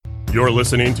You're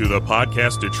listening to the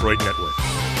Podcast Detroit Network.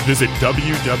 Visit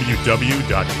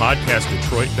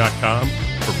www.podcastdetroit.com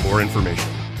for more information.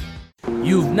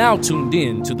 You've now tuned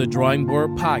in to the Drawing Board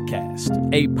Podcast,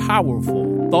 a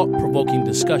powerful, thought-provoking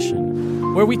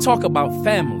discussion where we talk about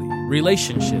family,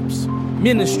 relationships,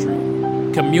 ministry,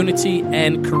 community,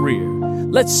 and career.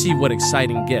 Let's see what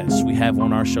exciting guests we have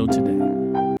on our show today.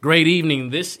 Great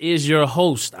evening. This is your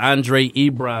host, Andre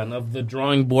Ebron of the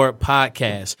Drawing Board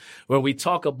Podcast, where we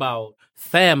talk about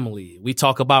family, we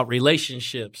talk about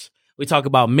relationships, we talk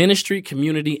about ministry,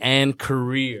 community, and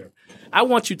career. I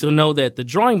want you to know that the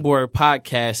Drawing Board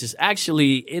Podcast is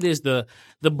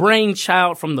the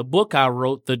brainchild from the book I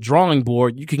wrote, The Drawing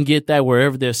Board. You can get that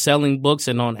wherever they're selling books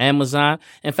and on Amazon.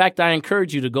 In fact, I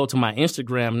encourage you to go to my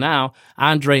Instagram now,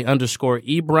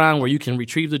 Andre_Ebron, where you can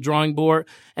retrieve the drawing board.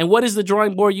 And what is the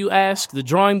drawing board, you ask? The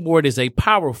drawing board is a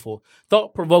powerful,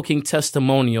 thought-provoking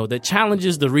testimonial that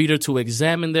challenges the reader to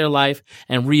examine their life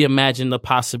and reimagine the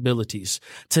possibilities.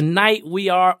 Tonight, we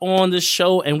are on the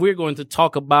show, and we're going to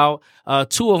talk about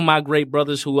two of my great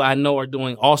brothers who I know are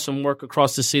doing awesome work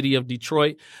across the city of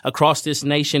Detroit, across this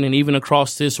nation, and even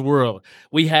across this world.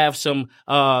 We have some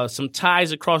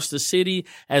ties across the city,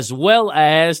 as well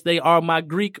as they are my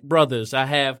Greek brothers. I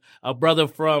have a brother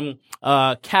from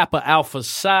Kappa Alpha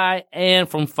Psi and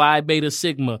from Phi Beta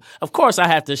Sigma. Of course, I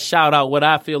have to shout out what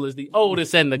I feel is the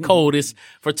oldest and the coldest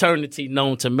fraternity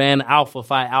known to man, Alpha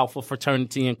Phi Alpha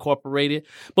Fraternity Incorporated.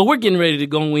 But we're getting ready to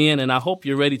go in, and I hope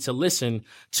you're ready to listen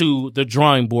to the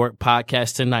Drawing Board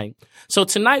Podcast tonight. So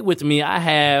tonight with me, I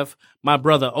have my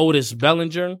brother Otis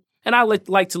Bellinger, and I'd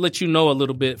like to let you know a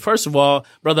little bit. First of all,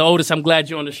 Brother Otis, I'm glad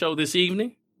you're on the show this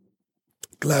evening.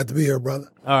 Glad to be here,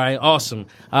 brother. All right, awesome.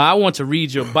 I want to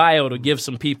read your bio to give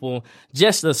some people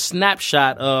just a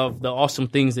snapshot of the awesome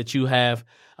things that you have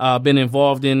been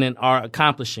involved in and are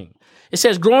accomplishing. It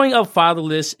says, growing up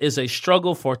fatherless is a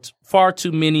struggle for far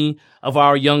too many of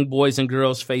our young boys and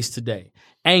girls face today.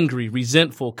 Angry,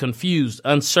 resentful, confused,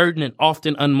 uncertain, and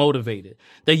often unmotivated.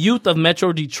 The youth of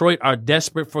Metro Detroit are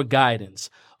desperate for guidance.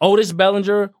 Otis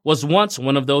Bellinger was once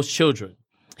one of those children.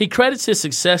 He credits his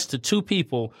success to two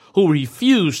people who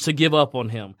refused to give up on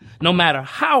him, no matter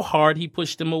how hard he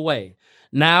pushed them away.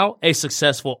 Now, a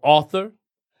successful author,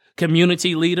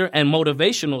 community leader, and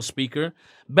motivational speaker,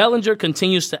 Bellinger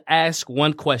continues to ask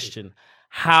one question: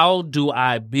 how do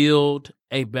I build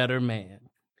a better man?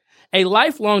 A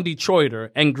lifelong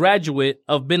Detroiter and graduate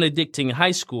of Benedictine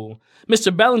High School,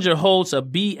 Mr. Bellinger holds a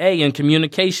BA in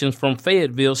Communications from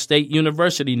Fayetteville State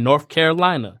University, North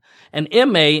Carolina, an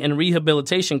MA in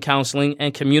Rehabilitation Counseling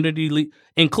and Community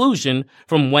Inclusion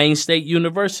from Wayne State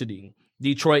University,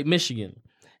 Detroit, Michigan,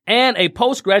 and a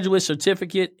postgraduate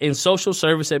certificate in Social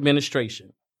Service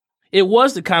Administration. It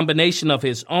was the combination of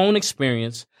his own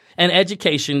experience and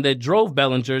education that drove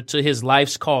Bellinger to his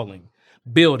life's calling,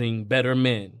 building better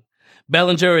men.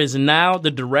 Bellinger is now the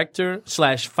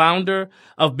director/founder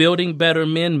of Building Better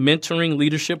Men Mentoring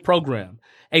Leadership Program,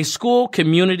 a school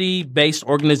community-based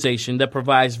organization that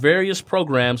provides various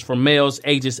programs for males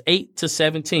ages 8 to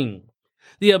 17.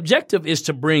 The objective is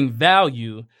to bring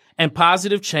value and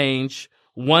positive change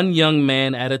one young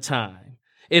man at a time.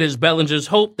 It is Bellinger's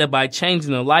hope that by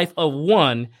changing the life of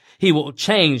one, he will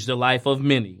change the life of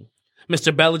many.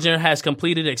 Mr. Bellinger has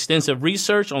completed extensive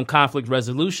research on conflict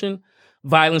resolution,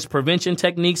 violence prevention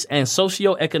techniques, and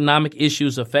socioeconomic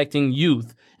issues affecting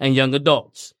youth and young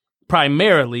adults,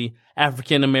 primarily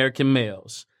African American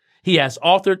males. He has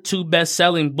authored 2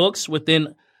 best-selling books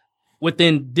within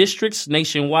districts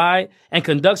nationwide and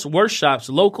conducts workshops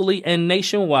locally and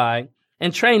nationwide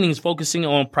and trainings focusing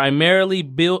on primarily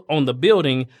the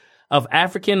building of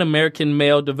African American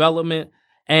male development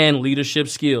and leadership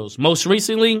skills. Most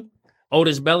recently,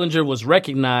 Otis Bellinger was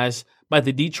recognized by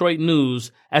the Detroit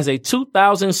News as a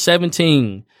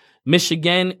 2017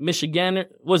 Michiganian,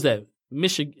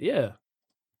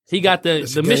 he got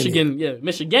the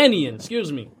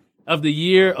Michiganian, of the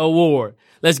Year award.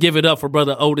 Let's give it up for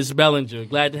Brother Otis Bellinger.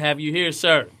 Glad to have you here,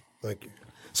 sir. Thank you.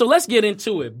 So let's get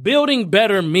into it. Building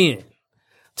better men.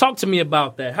 Talk to me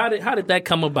about that. How did that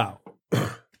come about?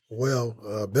 Well,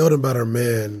 Building Better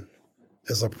Men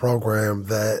is a program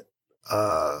that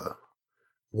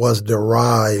was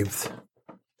derived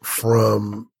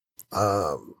from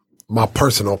my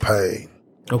personal pain.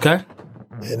 Okay.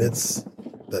 And it's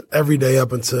that every day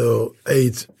up until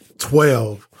age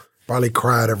 12, probably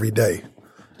cried every day.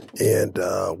 And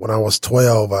when I was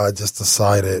 12, I just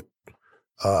decided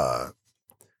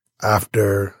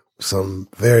after some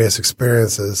various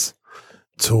experiences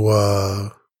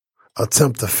to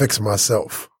attempt to fix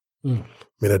myself. I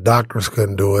mean, the doctors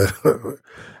couldn't do it.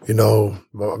 You know,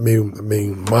 I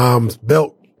mean, mom's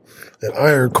belt and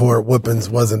iron cord whippings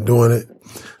wasn't doing it.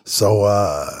 So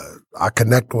I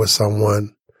connected with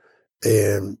someone,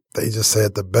 and they just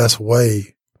said the best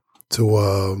way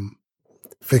to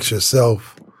fix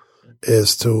yourself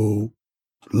is to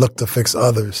look to fix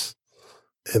others,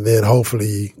 and then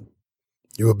hopefully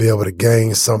you will be able to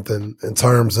gain something in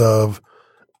terms of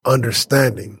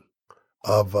understanding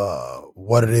of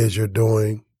what it is you're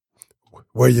doing,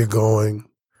 where you're going,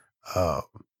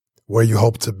 where you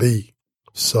hope to be.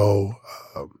 So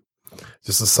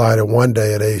just decided one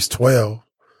day at age 12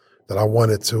 that I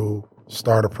wanted to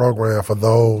start a program for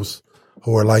those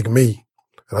who are like me.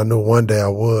 And I knew one day I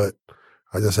would.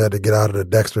 I just had to get out of the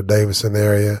Dexter Davidson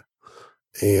area.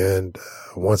 And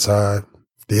once I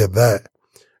did that,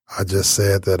 I just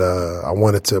said that I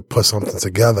wanted to put something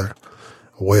together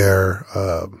where,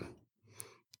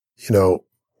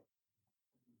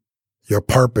 your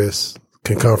purpose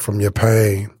can come from your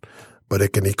pain, but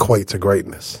it can equate to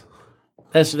greatness.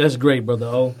 That's great, Brother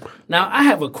O. Now, I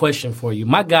have a question for you.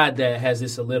 My goddad has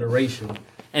this alliteration,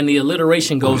 and the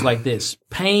alliteration goes like this: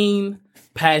 pain,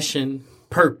 passion,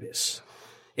 purpose.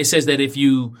 It says that if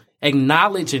you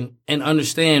acknowledge and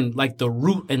understand like the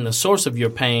root and the source of your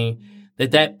pain,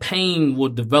 that pain will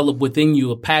develop within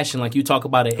you a passion, like you talk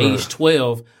about at age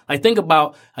 12. Like, think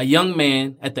about a young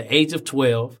man at the age of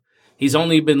 12. He's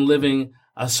only been living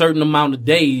a certain amount of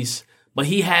days, but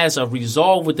he has a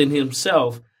resolve within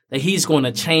himself that he's going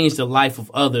to change the life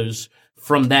of others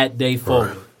from that day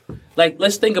forward. Like,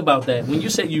 let's think about that. When you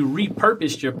say you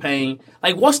repurposed your pain,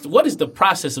 like what is the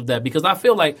process of that? Because I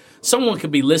feel like someone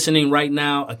could be listening right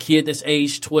now, a kid that's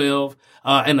age 12,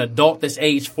 an adult that's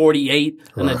age 48,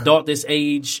 an adult that's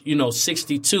age,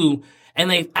 62, and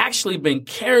they've actually been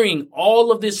carrying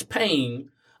all of this pain.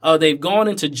 They've gone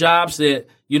into jobs that,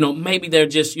 maybe they're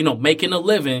just, making a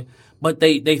living, but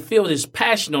they feel this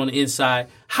passion on the inside.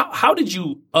 How did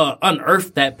you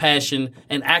unearth that passion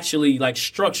and actually like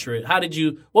structure it?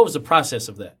 What was the process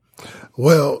of that?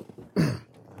 Well,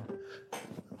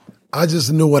 I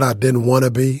just knew what I didn't want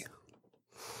to be.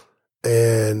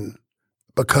 And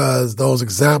because those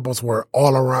examples were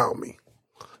all around me,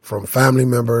 from family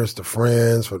members to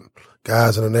friends, from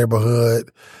guys in the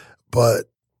neighborhood. But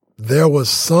there was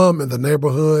some in the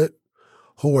neighborhood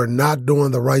who were not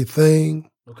doing the right thing.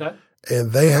 Okay.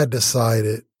 And they had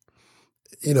decided,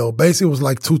 basically it was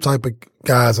like two type of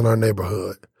guys in our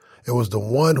neighborhood. It was the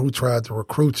one who tried to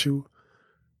recruit you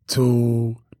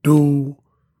to do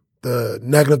the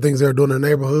negative things they were doing in the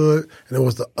neighborhood, and it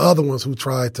was the other ones who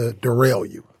tried to derail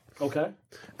you. Okay.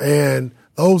 And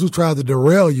those who tried to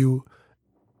derail you,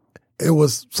 it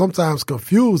was sometimes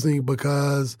confusing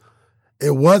because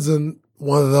it wasn't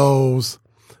one of those,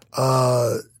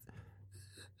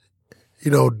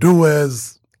 do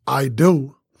as I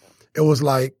do. It was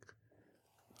like,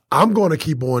 I'm going to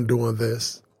keep on doing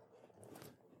this,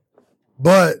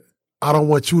 but I don't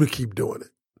want you to keep doing it.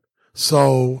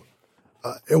 So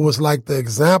it was like the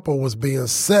example was being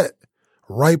set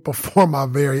right before my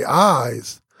very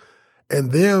eyes.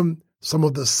 And then some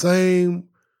of the same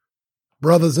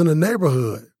brothers in the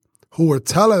neighborhood who were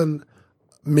telling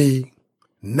me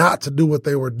not to do what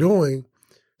they were doing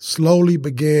slowly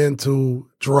began to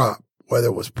drop, whether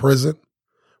it was prison,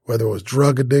 whether it was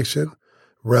drug addiction,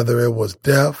 whether it was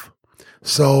death.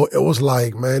 So it was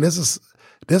like, man, this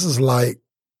is like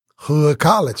hood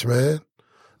college, man.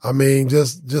 I mean,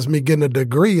 just me getting a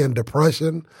degree in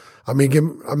depression.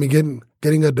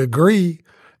 Getting a degree,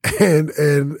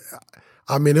 and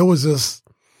I mean, it was just,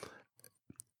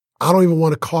 I don't even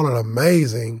want to call it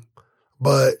amazing,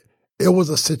 but it was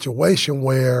a situation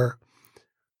where,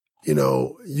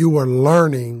 you were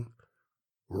learning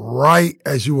right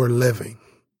as you were living.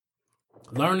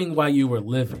 Learning while you were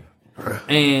living.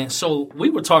 And so we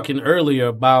were talking earlier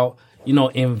about,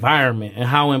 environment and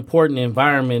how important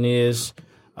environment is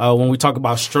when we talk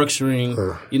about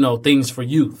structuring, things for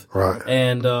youth. Right.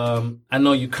 And I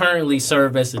know you currently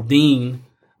serve as the dean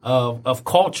of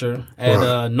culture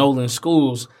at Nolan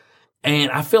Schools.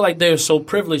 And I feel like they're so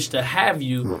privileged to have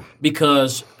you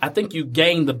because I think you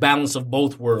gain the balance of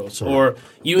both worlds, or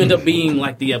you end up being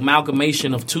like the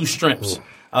amalgamation of two strengths.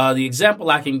 The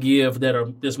example I can give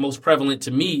that's most prevalent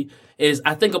to me is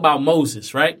I think about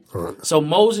Moses, right? So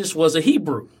Moses was a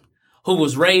Hebrew who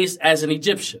was raised as an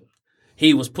Egyptian.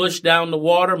 He was pushed down the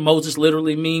water. Moses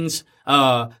literally means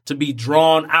to be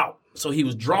drawn out. So he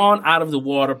was drawn out of the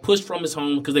water, pushed from his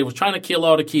home because they were trying to kill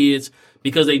all the kids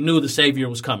because they knew the Savior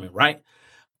was coming, right?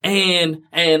 And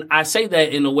I say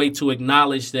that in a way to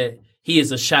acknowledge that he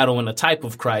is a shadow and a type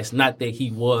of Christ, not that he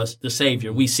was the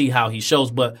Savior. We see how he shows,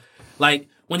 but like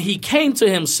when he came to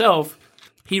himself,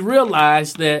 he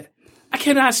realized that I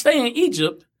cannot stay in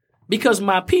Egypt because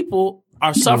my people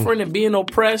are suffering and being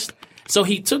oppressed. So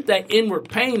he took that inward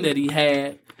pain that he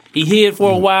had. He hid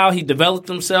for a while. He developed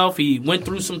himself. He went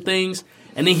through some things.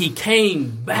 And then he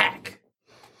came back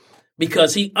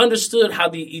because he understood how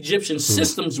the Egyptian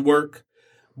systems work,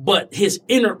 but his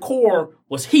inner core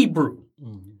was Hebrew.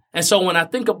 And so when I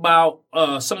think about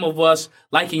some of us,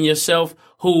 like in yourself,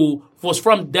 who was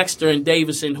from Dexter and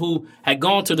Davidson, who had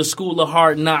gone to the school of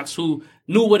hard knocks, who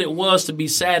knew what it was to be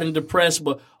sad and depressed,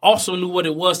 but also knew what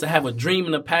it was to have a dream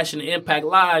and a passion to impact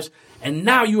lives. And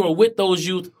now you are with those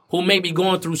youth who may be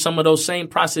going through some of those same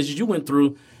processes you went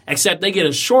through, except they get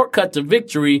a shortcut to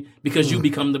victory because you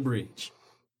become the bridge.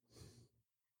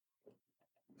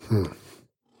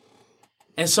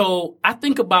 And so I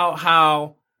think about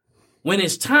how when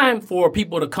it's time for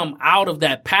people to come out of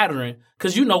that pattern,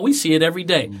 because, we see it every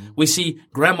day. We see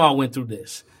grandma went through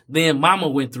this. Then mama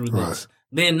went through this.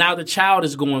 Then now the child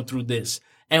is going through this.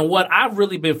 And what I've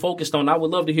really been focused on, I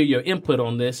would love to hear your input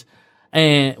on this.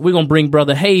 And we're going to bring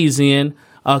Brother Hayes in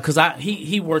because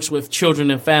he works with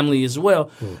children and family as well.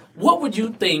 What would you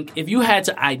think if you had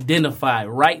to identify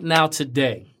right now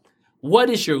today, what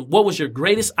was your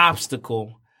greatest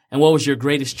obstacle and what was your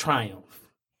greatest triumph?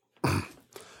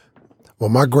 Well,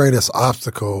 my greatest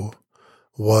obstacle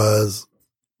was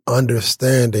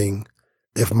understanding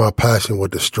if my passion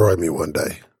would destroy me one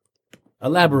day.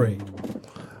 Elaborate.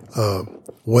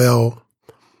 Well,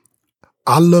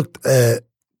 I looked at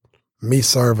me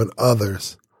serving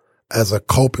others as a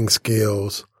coping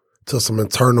skills to some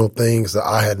internal things that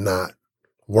I had not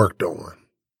worked on.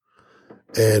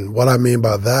 And what I mean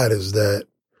by that is that,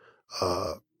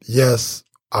 yes,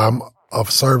 I'm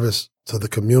of service to the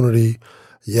community.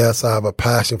 Yes, I have a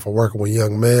passion for working with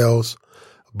young males,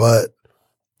 but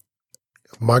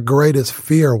my greatest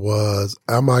fear was,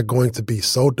 am I going to be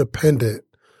so dependent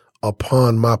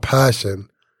upon my passion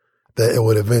that it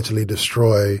would eventually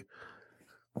destroy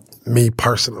me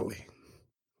personally?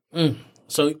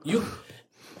 So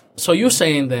you're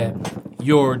saying that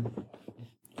your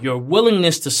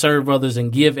willingness to serve others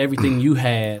and give everything you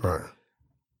had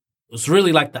was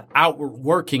really like the outward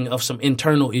working of some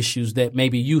internal issues that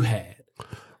maybe you had.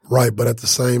 Right, but at the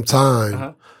same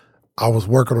time, I was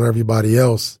working on everybody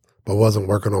else, but wasn't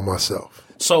working on myself.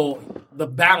 So the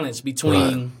balance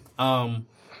between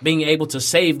being able to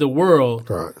save the world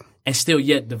and still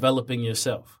yet developing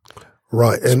yourself.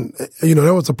 Right. And,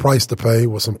 there was a price to pay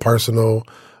with some personal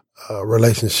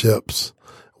relationships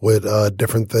with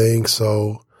different things.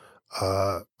 So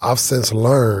I've since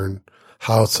learned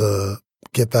how to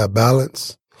get that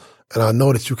balance. And I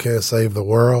know that you can't save the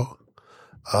world,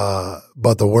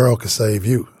 but the world can save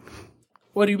you.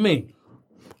 What do you mean?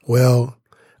 Well,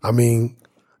 I mean,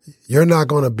 you're not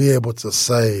going to be able to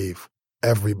save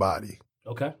everybody.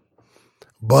 Okay.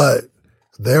 But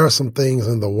there are some things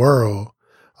in the world,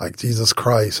 like Jesus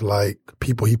Christ, like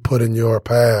people he put in your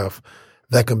path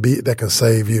that can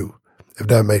save you, if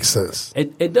that makes sense.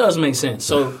 It does make sense.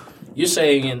 So you're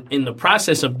saying in the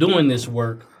process of doing this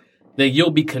work that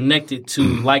you'll be connected to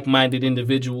like-minded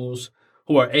individuals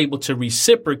who are able to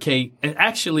reciprocate and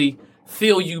actually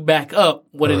fill you back up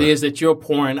what it is that you're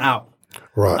pouring out.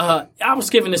 Right. I was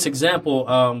given this example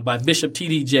by Bishop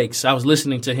T.D. Jakes. I was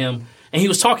listening to him, and he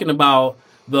was talking about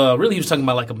he was talking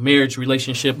about like a marriage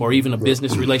relationship or even a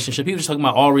business relationship. He was talking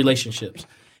about all relationships.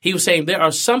 He was saying there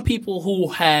are some people who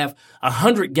have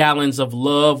 100 gallons of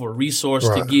love or resource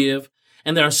to give,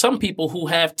 and there are some people who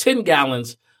have 10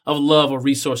 gallons of love or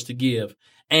resource to give.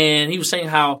 And he was saying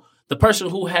how the person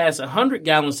who has 100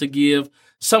 gallons to give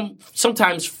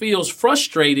sometimes feels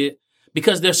frustrated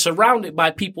because they're surrounded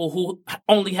by people who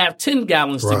only have 10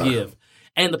 gallons to give.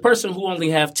 And the person who only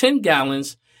have 10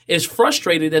 gallons is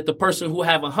frustrated that the person who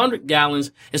have 100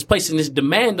 gallons is placing this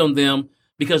demand on them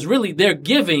because really they're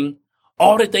giving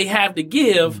all that they have to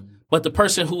give, but the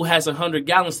person who has 100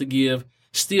 gallons to give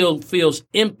still feels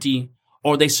empty,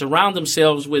 or they surround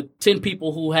themselves with 10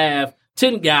 people who have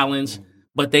 10 gallons,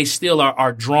 but they still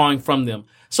are drawing from them.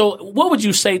 So what would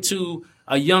you say to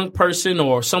a young person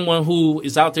or someone who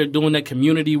is out there doing that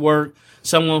community work,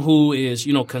 someone who is,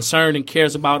 concerned and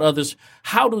cares about others?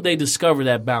 How do they discover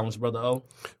that balance, Brother O?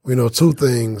 Two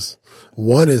things.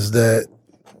 One is that,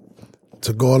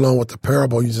 to go along with the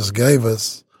parable you just gave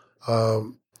us,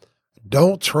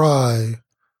 don't try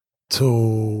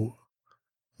to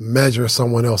measure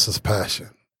someone else's passion.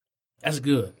 That's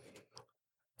good.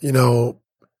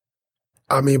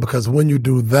 Because when you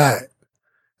do that,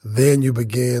 then you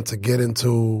begin to get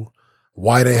into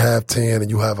why they have 10 and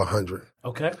you have 100.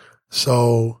 Okay.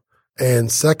 So,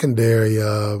 and secondary,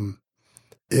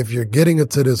 if you're getting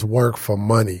into this work for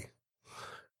money,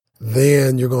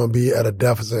 then you're going to be at a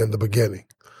deficit in the beginning.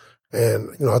 And,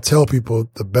 I tell people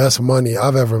the best money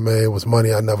I've ever made was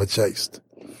money I never chased.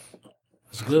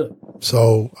 That's good.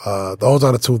 So, those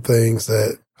are the two things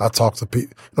that I talk to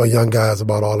people, young guys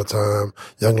about all the time,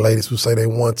 young ladies who say they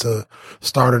want to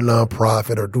start a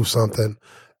nonprofit or do something.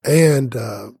 And,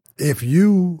 if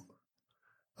you,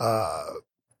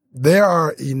 there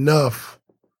are enough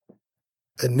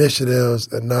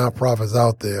initiatives and nonprofits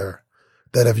out there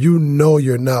that if you know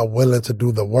you're not willing to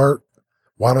do the work,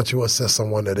 why don't you assist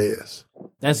someone that is?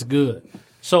 That's good.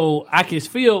 So I can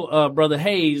feel Brother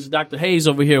Hayes, Dr. Hayes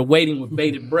over here waiting with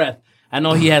bated breath. I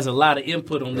know he has a lot of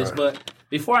input on this, but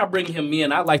before I bring him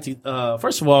in, I'd like to,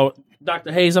 first of all,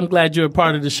 Dr. Hayes, I'm glad you're a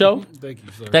part of the show. Thank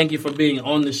you, sir. Thank you for being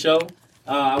on the show.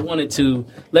 I wanted to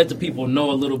let the people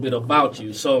know a little bit about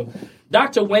you. So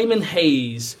Dr. Wayman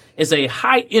Hayes is a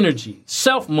high-energy,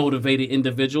 self-motivated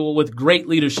individual with great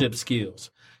leadership skills.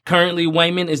 Currently,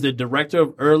 Wayman is the Director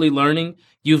of Early Learning,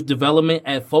 Youth Development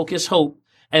at Focus Hope,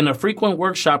 and a frequent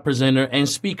workshop presenter and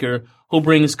speaker who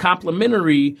brings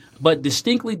complementary but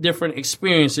distinctly different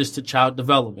experiences to child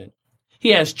development. He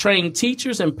has trained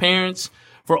teachers and parents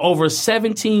for over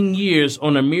 17 years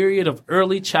on a myriad of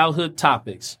early childhood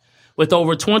topics. With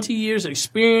over 20 years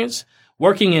experience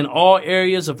working in all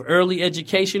areas of early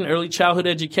education, early childhood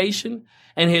education,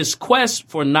 and his quest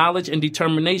for knowledge and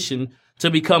determination to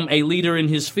become a leader in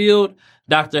his field,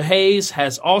 Dr. Hayes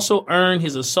has also earned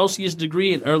his associate's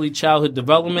degree in early childhood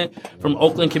development from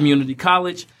Oakland Community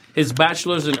College, his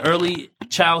bachelor's in early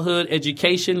childhood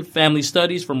education, family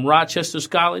studies from Rochester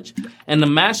College, and the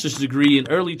master's degree in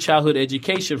early childhood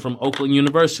education from Oakland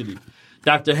University.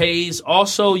 Dr. Hayes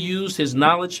also used his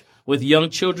knowledge with young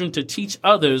children to teach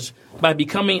others by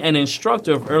becoming an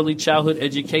instructor of early childhood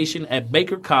education at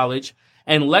Baker College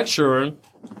and lecturer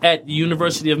at the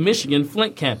University of Michigan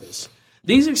Flint campus.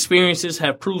 These experiences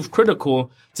have proved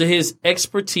critical to his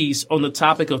expertise on the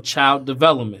topic of child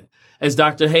development. As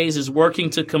Dr. Hayes is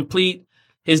working to complete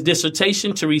his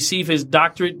dissertation to receive his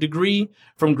doctorate degree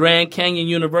from Grand Canyon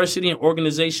University in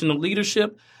organizational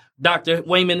leadership, Dr.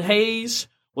 Wayman Hayes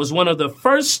was one of the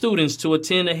first students to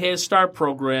attend a Head Start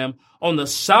program on the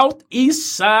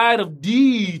southeast side of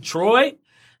Detroit,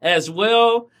 as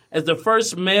well as the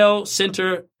first male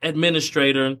center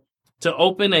administrator to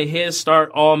open a Head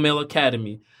Start all-male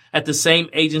academy at the same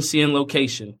agency and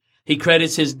location. He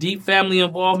credits his deep family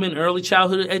involvement in early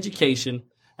childhood education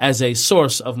as a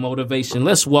source of motivation.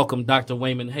 Let's welcome Dr.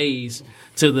 Wayman Hayes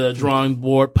to the Drawing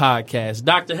Board Podcast.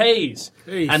 Dr. Hayes,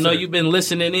 Hey, I know sir. you've been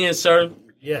listening in, sir.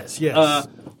 Yes, yes.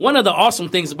 One of the awesome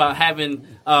things about having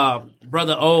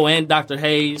Brother O and Dr.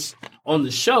 Hayes on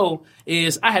the show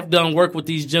is I have done work with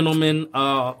these gentlemen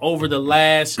over the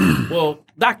last,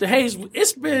 Dr. Hayes,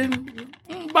 it's been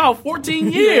about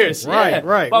 14 years. Right.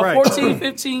 About 14,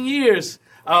 15 years.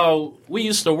 We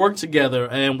used to work together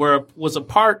and was a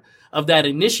part of that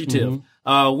initiative.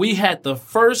 We had the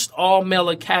first all-male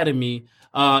academy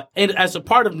and as a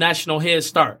part of National Head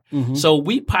Start. So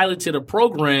we piloted a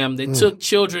program that took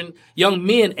children, young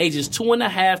men ages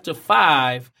 2.5 to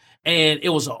 5, and it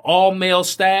was an all-male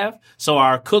staff. So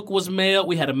our cook was male.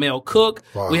 We had a male cook.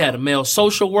 Wow. We had a male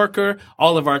social worker.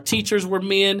 All of our teachers were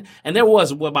men. And there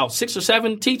was about 6 or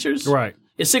 7 teachers. Right.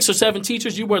 It's 6 or 7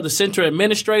 teachers. You were the center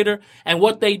administrator. And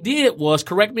what they did was,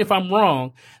 correct me if I'm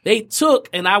wrong, they took,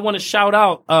 and I want to shout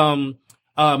out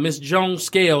Ms. Jones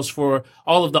Scales for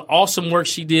all of the awesome work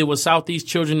she did with Southeast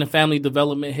Children and Family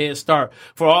Development Head Start.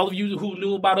 For all of you who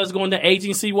knew about us going to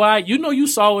agency-wide, you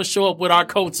saw us show up with our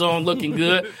coats on looking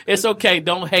good. It's okay.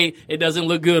 Don't hate. It doesn't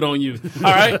look good on you.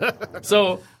 All right?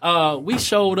 So we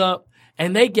showed up,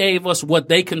 and they gave us what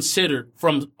they considered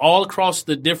from all across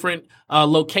the different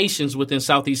locations within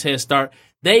Southeast Head Start.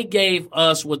 They gave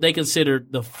us what they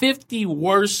considered the 50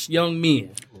 worst young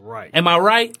men. Right. Am I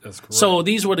right? That's correct. So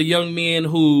these were the young men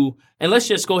who, and let's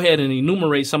just go ahead and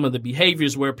enumerate some of the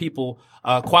behaviors where people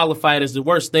qualified as the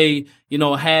worst. They,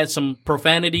 had some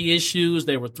profanity issues.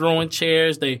 They were throwing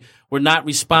chairs. They were not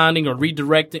responding or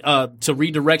redirecting to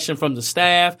redirection from the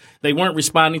staff. They weren't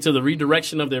responding to the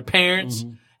redirection of their parents.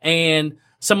 And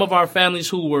some of our families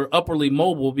who were upwardly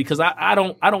mobile, because I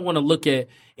don't want to look at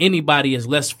anybody as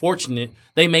less fortunate.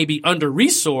 They may be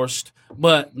under-resourced,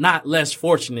 but not less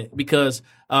fortunate, because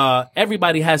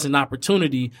everybody has an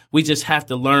opportunity. We just have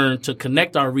to learn to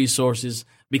connect our resources,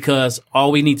 because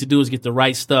all we need to do is get the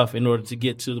right stuff in order to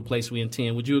get to the place we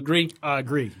intend. Would you agree? I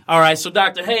agree. All right. So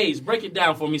Dr. Hayes, break it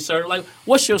down for me, sir. Like,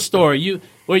 what's your story? You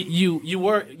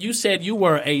said you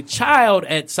were a child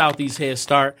at Southeast Head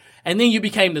Start, and then you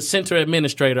became the center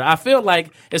administrator. I feel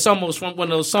like it's almost from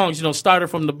one of those songs, started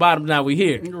from the bottom, now we're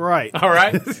here. Right. All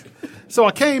right. So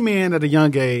I came in at a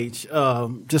young age,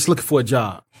 just looking for a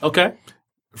job. Okay.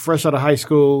 fresh out of high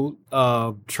school,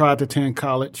 tried to attend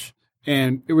college,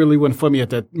 and it really wasn't for me at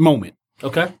that moment.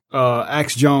 Okay.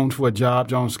 Asked Joan for a job,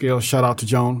 Joan Skills. Shout out to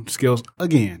Joan Skills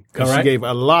again, because she gave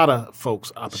a lot of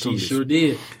folks opportunities. She sure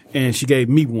did. And she gave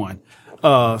me one.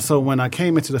 So when I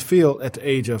came into the field at the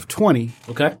age of 20,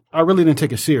 I really didn't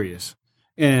take it serious.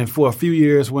 And for a few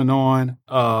years went on,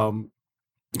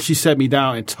 she sat me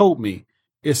down and told me,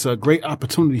 it's a great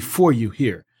opportunity for you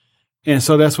here. And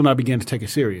so that's when I began to take it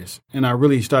serious. And I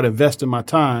really started investing my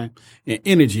time and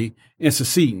energy in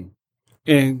succeeding.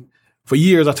 And for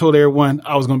years, I told everyone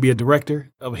I was going to be a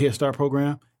director of a Head Start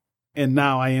program. And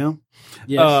now I am.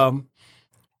 Yes.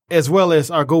 As well as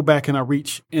I go back and I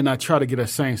reach and I try to get that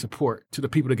same support to the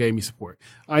people that gave me support.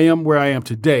 I am where I am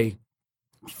today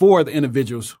for the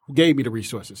individuals who gave me the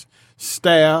resources.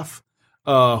 Staff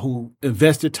who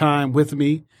invested time with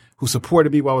me, who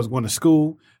supported me while I was going to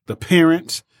school, the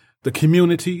parents, the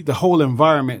community, the whole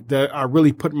environment that I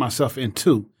really put myself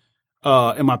into.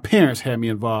 And my parents had me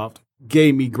involved,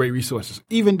 gave me great resources.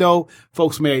 Even though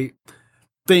folks may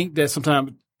think that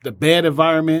sometimes the bad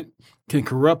environment can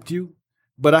corrupt you,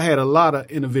 but I had a lot of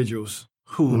individuals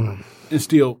who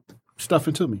instilled stuff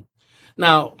into me.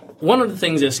 Now, one of the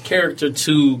things that's character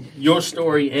to your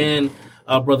story and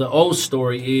Brother O's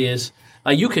story is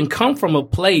you can come from a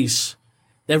place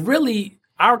that really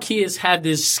our kids have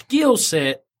this skill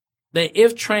set that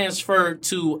if transferred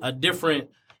to a different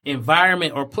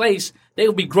environment or place, they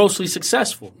will be grossly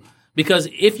successful. Because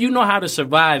if you know how to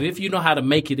survive, if you know how to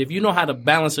make it, if you know how to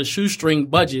balance a shoestring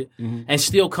budget and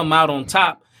still come out on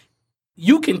top,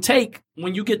 you can take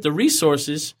when you get the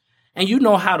resources and you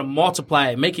know how to multiply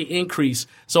it, make it increase.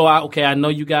 So, I know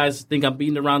you guys think I'm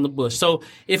beating around the bush. So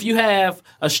if you have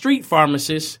a street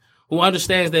pharmacist who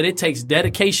understands that it takes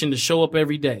dedication to show up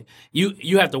every day.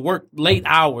 You have to work late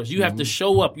hours. You have to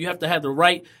show up. You have to have the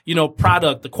right,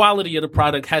 product. The quality of the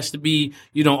product has to be,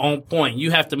 on point.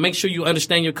 You have to make sure you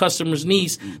understand your customers'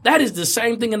 needs. That is the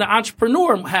same thing an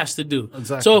entrepreneur has to do.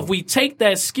 Exactly. So if we take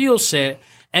that skill set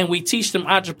and we teach them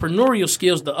entrepreneurial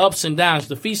skills, the ups and downs,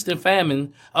 the feast and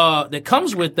famine that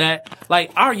comes with that,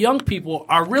 like our young people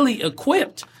are really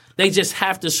equipped. They just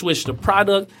have to switch the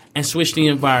product and switch the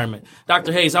environment.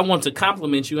 Dr. Hayes, I want to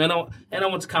compliment you, and I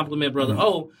want to compliment Brother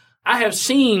O. I have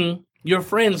seen your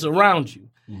friends around you.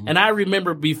 And I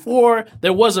remember before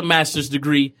there was a master's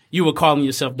degree, you were calling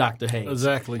yourself Dr. Hayes.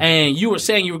 Exactly. And you were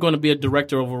saying you were going to be a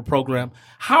director of a program.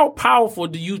 How powerful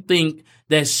do you think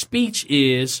that speech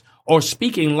is or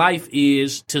speaking life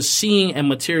is to seeing and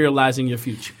materializing your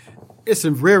future? It's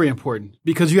very important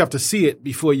because you have to see it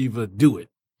before you do it.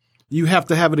 You have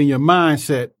to have it in your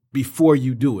mindset before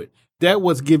you do it. That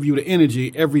was give you the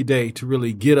energy every day to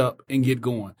really get up and get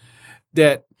going.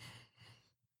 That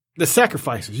the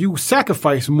sacrifices, you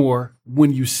sacrifice more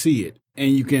when you see it,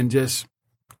 and you can just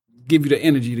give you the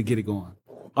energy to get it going.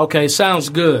 Okay, sounds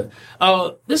good.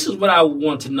 This is what I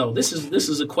want to know. This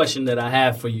is a question that I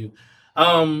have for you.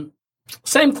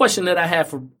 Same question that I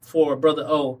have for Brother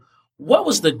O. What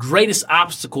was the greatest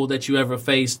obstacle that you ever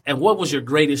faced, and what was your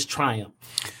greatest triumph?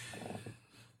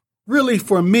 Really,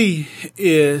 for me,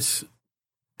 is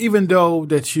even though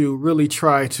that you really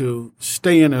try to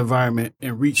stay in an environment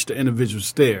and reach the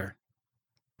individuals there,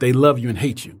 they love you and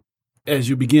hate you. As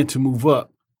you begin to move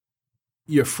up,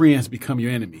 your friends become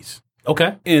your enemies.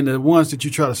 Okay. And the ones that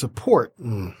you try to support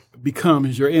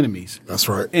becomes your enemies. That's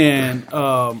right. And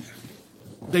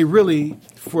they really,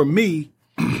 for me,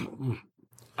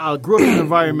 I grew up in an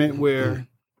environment where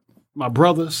my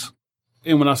brothers,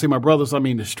 and when I say my brothers, I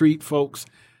mean the street folks,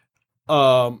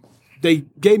 they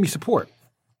gave me support.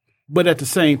 But at the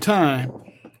same time,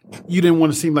 you didn't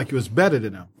want to seem like you was better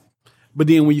than them. But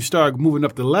then when you start moving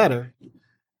up the ladder,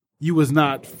 you was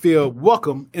not feel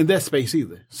welcome in that space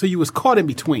either. So you was caught in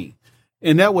between.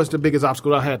 And that was the biggest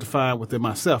obstacle I had to find within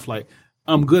myself. Like,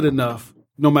 I'm good enough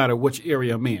no matter which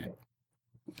area I'm in.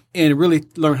 And really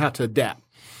learn how to adapt.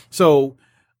 So,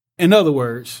 in other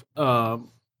words, I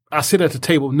sit at the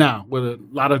table now with a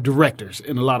lot of directors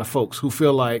and a lot of folks who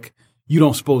feel like you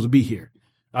don't supposed to be here.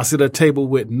 I sit at a table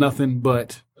with nothing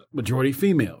but majority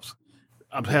females.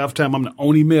 Half the time I'm the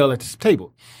only male at this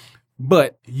table.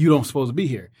 But you don't supposed to be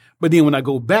here. But then when I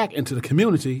go back into the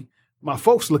community, my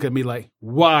folks look at me like,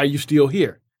 why are you still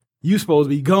here? You supposed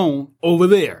to be gone over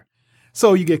there.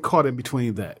 So you get caught in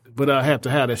between that. But I have to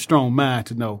have that strong mind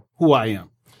to know who I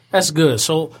am. That's good.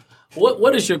 So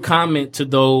what is your comment to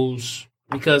those?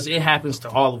 Because it happens to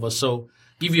all of us. So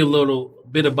give you a little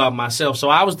bit about myself. So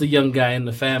I was the young guy in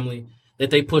the family that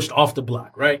they pushed off the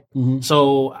block, right? Mm-hmm.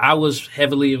 So I was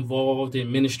heavily involved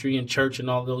in ministry and church and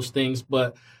all those things.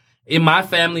 But in my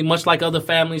family, much like other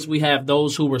families, we have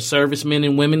those who were servicemen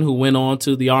and women who went on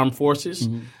to the armed forces.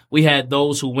 Mm-hmm. We had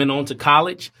those who went on to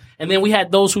college. And then we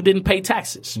had those who didn't pay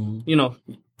taxes. Mm-hmm. You know,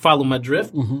 follow my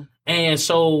drift. Mm-hmm. And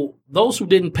so those who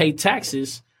didn't pay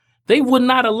taxes, they would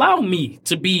not allow me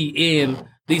to be in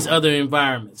these other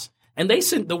environments. And they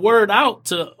sent the word out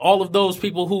to all of those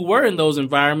people who were in those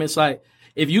environments. Like,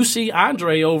 if you see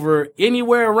Andre over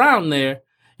anywhere around there,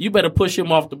 you better push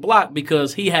him off the block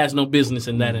because he has no business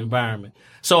in that environment.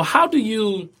 So how do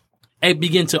you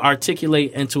begin to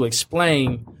articulate and to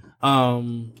explain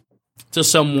to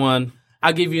someone?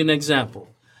 I'll give you an example.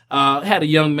 I had a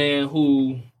young man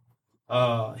who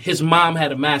his mom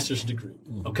had a master's degree,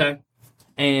 okay?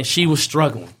 And she was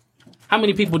struggling. How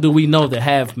many people do we know that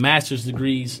have master's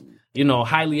degrees, you know,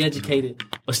 highly educated,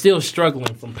 but still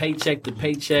struggling from paycheck to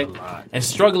paycheck and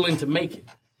struggling to make it?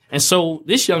 And so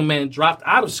this young man dropped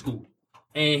out of school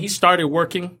and he started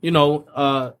working, you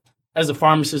know, as a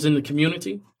pharmacist in the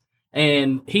community.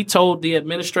 And he told the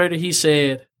administrator, he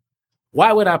said,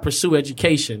 why would I pursue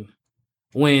education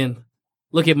when,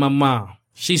 look at my mom,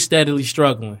 she's steadily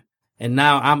struggling. And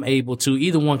now I'm able to,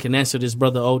 either one can answer this,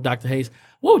 Brother O, Dr. Hayes.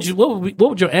 What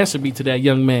would your answer be to that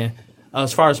young man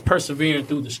as far as persevering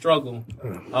through the struggle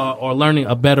or learning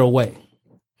a better way?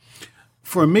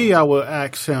 For me, I would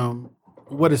ask him,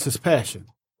 what is his passion?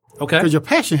 Okay. Because your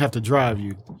passion have to drive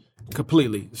you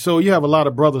completely. So you have a lot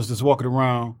of brothers that's walking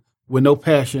around with no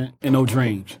passion and no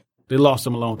dreams. They lost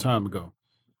them a long time ago.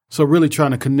 So really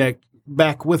trying to connect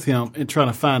back with him and trying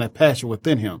to find that passion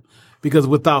within him. Because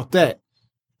without that,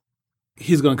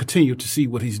 he's going to continue to see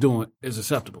what he's doing is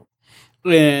acceptable.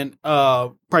 And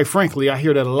quite frankly, I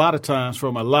hear that a lot of times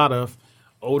from a lot of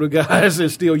older guys and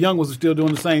still young ones are still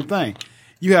doing the same thing.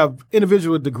 You have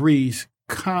individual degrees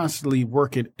constantly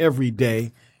working every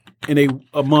day and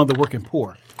among the working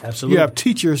poor. Absolutely. You have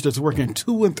teachers that's working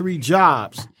 2 and 3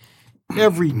 jobs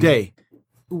every day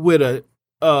with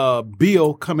a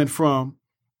bill coming from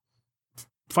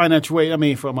financial aid. I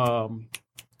mean, from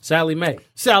Sally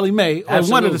Mae or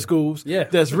one of the schools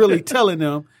that's really telling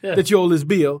them that you owe this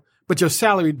bill, but your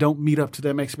salary don't meet up to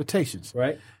them expectations.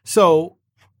 Right. So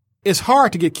it's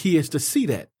hard to get kids to see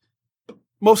that.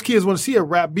 Most kids want to see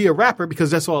be a rapper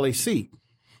because that's all they see.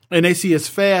 And they see it's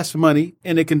fast money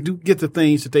and they can get the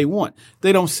things that they want.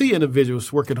 They don't see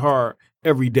individuals working hard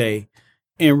every day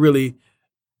and really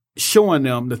showing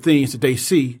them the things that they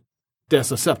see that's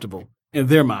acceptable in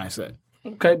their mindset.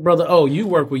 Okay, Brother O, you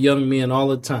work with young men all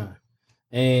the time.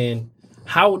 And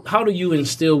how do you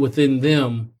instill within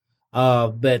them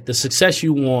that the success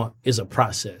you want is a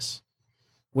process?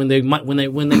 When they might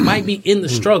be in the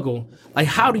struggle, like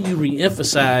how do you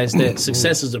reemphasize that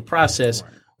success is a process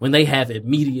when they have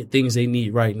immediate things they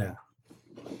need right now?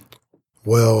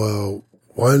 Well,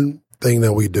 one thing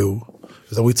that we do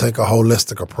is that we take a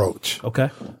holistic approach.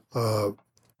 Okay.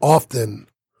 Often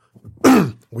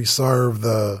we serve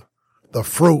the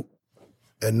fruit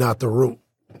and not the root.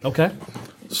 Okay.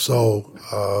 So,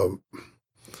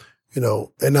 you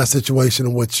know, in that situation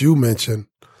in which you mentioned,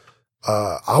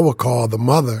 I would call the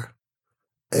mother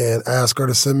and ask her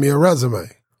to send me a resume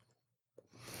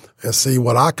and see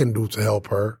what I can do to help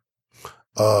her.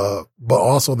 But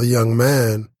also the young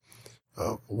man,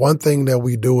 one thing that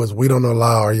we do is we don't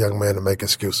allow our young man to make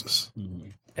excuses.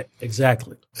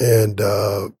 Exactly. And,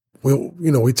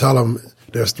 we tell them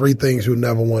there's 3 things you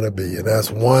never want to be. And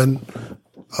that's 1,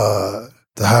 to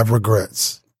have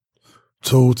regrets,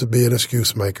 2, to be an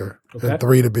excuse maker, and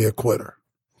 3, to be a quitter.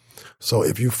 So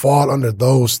if you fall under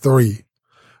those 3,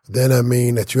 then that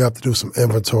means that you have to do some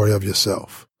inventory of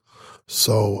yourself.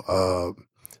 So,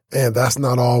 and that's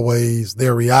not always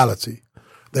their reality.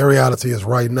 Their reality is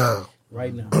right now.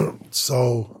 Right now.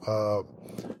 So,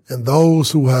 and those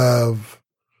who have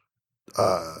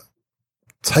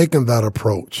taken that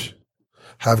approach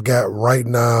have got right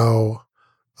now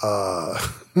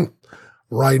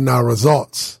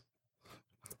results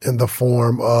in the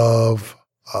form of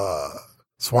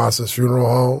Swanson's Funeral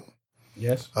Home.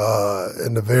 Yes.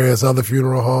 And the various other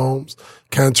funeral homes.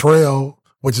 Cantrell,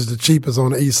 which is the cheapest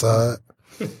on the east side.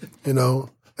 You know.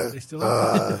 They still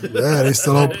open? Yeah, they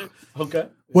still open. Okay.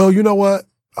 Well, you know what?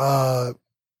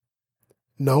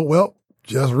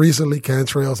 Just recently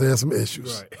Cantrell's had some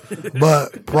issues. Right.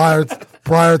 But prior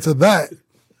to that,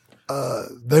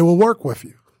 they will work with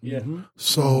you. Yeah.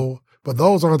 So, but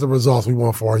those aren't the results we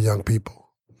want for our young people.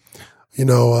 You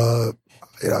know,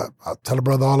 I tell a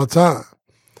brother all the time,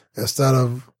 instead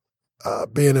of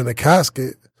being in a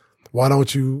casket, why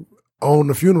don't you own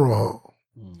the funeral home?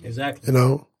 Exactly. You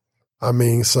know, I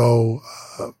mean, so,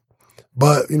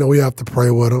 but, you know, we have to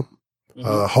pray with them,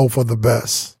 hope for the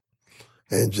best,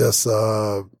 and just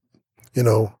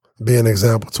be an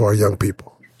example to our young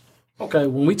people. Okay,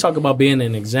 when we talk about being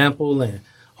an example and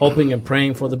hoping and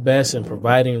praying for the best and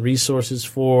providing resources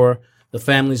for the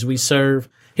families we serve,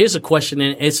 here's a question,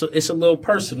 and it's a little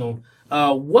personal.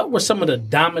 What were some of the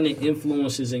dominant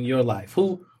influences in your life?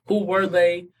 Who were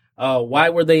they? Why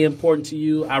were they important to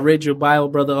you? I read your bio,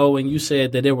 Brother O, and you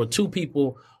said that there were two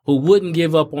people who wouldn't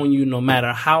give up on you no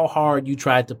matter how hard you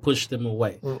tried to push them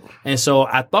away. And so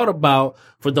I thought about,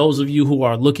 for those of you who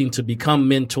are looking to become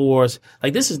mentors,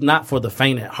 like, this is not for the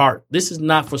faint at heart. This is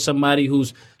not for somebody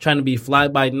who's trying to be fly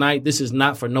by night. This is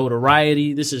not for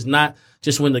notoriety. This is not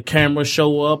just when the cameras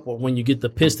show up or when you get the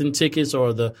Piston tickets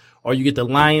or you get the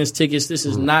Lions tickets. This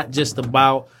is not just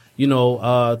about,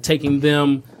 taking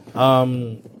them,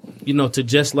 to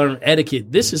just learn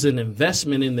etiquette. This is an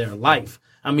investment in their life.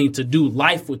 I mean, to do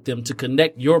life with them, to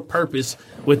connect your purpose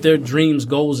with their dreams,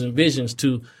 goals, and visions,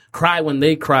 to cry when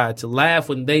they cry, to laugh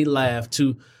when they laugh,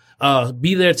 to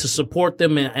be there to support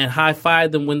them and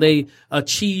high-five them when they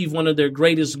achieve one of their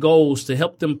greatest goals, to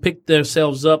help them pick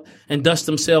themselves up and dust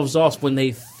themselves off when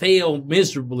they fail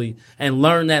miserably and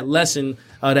learn that lesson,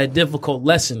 that difficult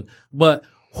lesson. But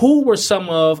who were some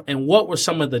of and what were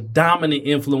some of the dominant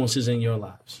influences in your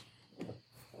lives?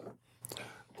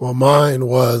 Well, mine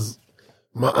was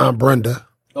my Aunt Brenda.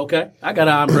 Okay, I got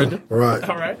an Aunt Brenda. Right.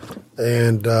 All right.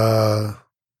 And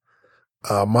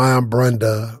my Aunt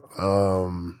Brenda,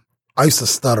 I used to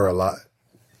stutter a lot.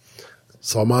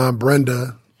 So my Aunt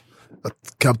Brenda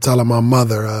kept telling my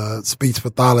mother, speech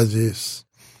pathologist,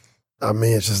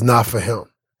 it's just not for him.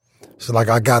 She's like,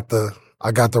 I got the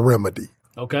remedy.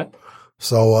 Okay.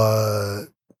 So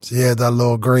she had that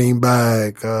little green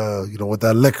bag, with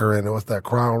that liquor in it. What's that,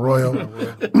 Crown Royal?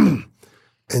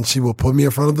 And she would put me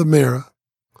in front of the mirror.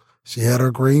 She had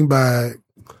her green bag,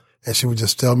 and she would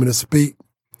just tell me to speak,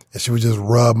 and she would just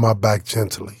rub my back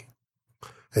gently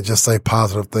and just say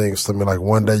positive things to me, like,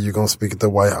 one day you're going to speak at the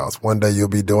White House. One day you'll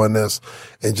be doing this.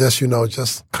 And just,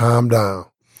 just calm down.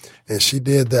 And she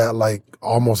did that like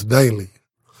almost daily.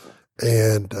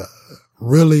 And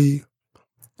really,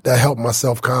 that helped my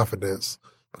self-confidence,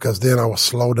 because then I would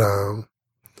slow down.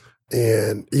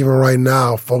 And even right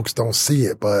now, folks don't see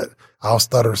it, but I'll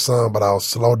stutter some, but I'll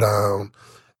slow down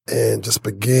and just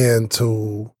begin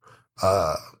to,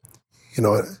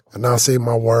 enunciate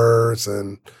my words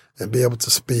and be able to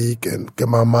speak and get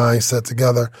my mind set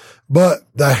together. But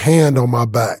that hand on my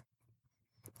back,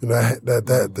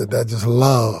 that just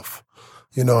love,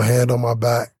 hand on my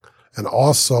back. And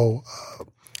also,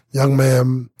 young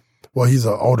man, well, he's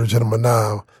an older gentleman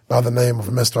now, by the name of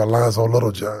Mr. Alonzo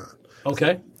Littlejohn.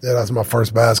 Okay. Yeah, that's my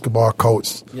first basketball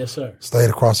coach. Yes, sir. Stayed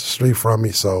across the street from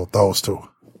me, so those two.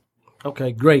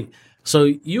 Okay, great. So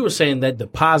you were saying that the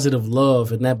positive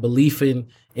love and that belief in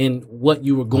what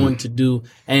you were going to do,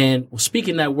 and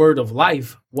speaking that word of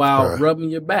life while rubbing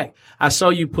your back. I saw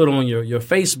you put on your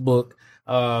Facebook,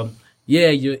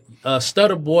 your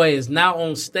Stutter Boy is now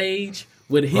on stage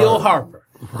with Hill Harper.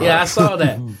 Right. Yeah, I saw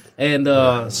that.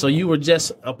 And so you were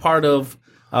just a part of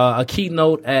a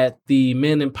keynote at the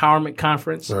Men Empowerment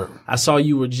Conference. Right. I saw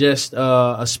you were just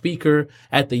a speaker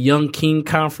at the Young King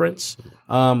Conference.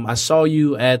 I saw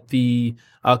you at the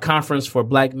Conference for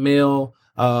Black Male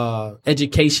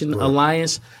Education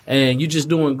Alliance, and you're just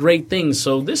doing great things.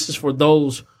 So this is for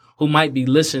those who might be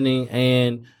listening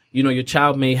and, your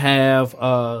child may have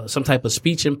some type of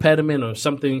speech impediment or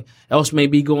something else may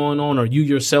be going on, or you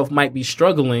yourself might be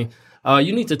struggling.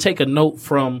 You need to take a note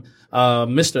from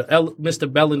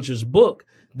Mr. Bellinger's book,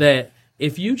 that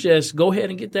if you just go ahead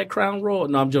and get that Crown Royal,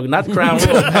 no, I'm joking, not the Crown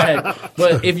Royal bag,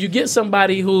 but if you get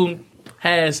somebody who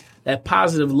has that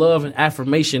positive love and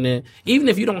affirmation, and even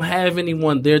if you don't have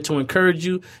anyone there to encourage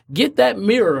you, get that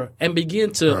mirror and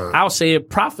begin to, I'll say it,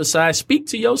 prophesy, speak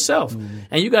to yourself.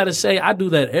 And you got to say, I do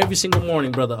that every single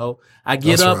morning, Brother O. I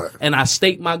get up and I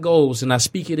state my goals and I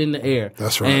speak it in the air.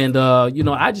 That's right. And,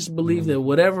 I just believe that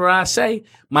whatever I say,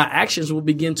 my actions will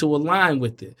begin to align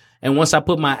with it. And once I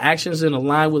put my actions in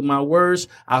line with my words,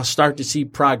 I'll start to see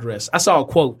progress. I saw a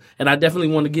quote, and I definitely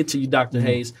want to get to you, Dr.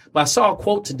 Hayes, but I saw a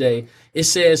quote today. It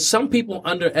says, some people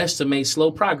underestimate slow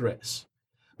progress,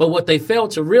 but what they fail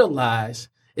to realize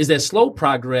is that slow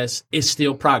progress is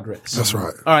still progress. That's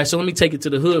right. All right, so let me take it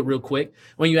to the hood real quick.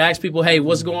 When you ask people, hey,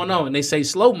 what's going on? And they say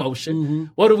slow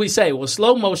motion, what do we say? Well,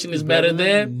 slow motion is better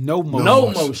than no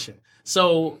motion.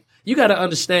 So you got to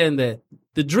understand that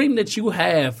the dream that you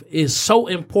have is so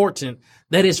important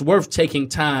that it's worth taking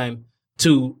time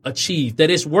to achieve, that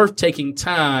it's worth taking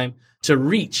time to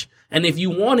reach. And if you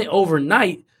want it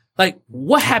overnight, like,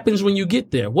 what happens when you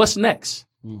get there? What's next?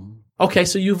 Okay,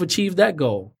 so you've achieved that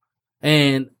goal.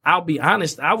 And I'll be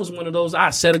honest, I was one of those,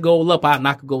 I set a goal up, I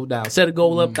knock a goal down. Set a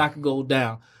goal up, knock a goal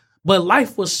down. But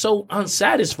life was so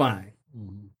unsatisfying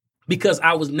because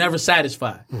I was never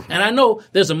satisfied. And I know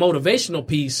there's a motivational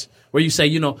piece where you say,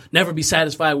 never be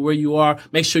satisfied where you are.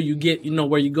 Make sure you get,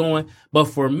 where you're going. But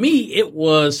for me, it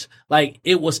was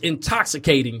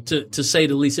intoxicating to say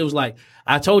the least. It was like,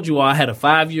 I told you all I had a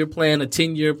 5-year plan, a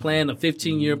 10-year plan, a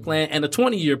 15-year plan, and a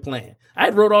 20-year plan. I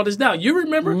had wrote all this down. You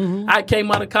remember? I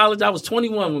came out of college. I was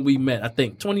 21 when we met, I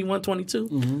think. 21,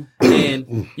 22.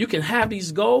 And you can have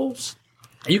these goals,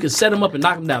 and you can set them up and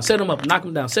knock them down, set them up and knock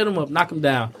them down, set them up, knock them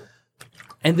down.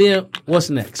 And then what's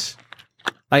next?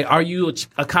 Like, are you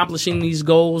accomplishing these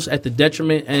goals at the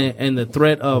detriment and the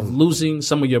threat of losing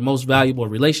some of your most valuable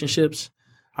relationships?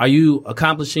 Are you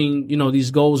accomplishing,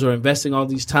 these goals or investing all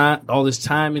this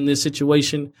time in this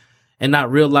situation and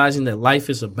not realizing that life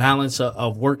is a balance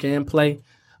of work and play?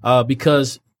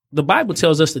 Because the Bible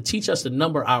tells us to teach us to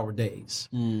number our days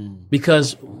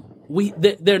because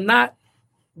they're not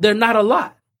a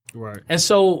lot. Right. And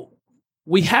so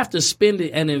we have to spend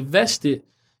it and invest it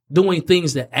doing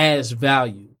things that adds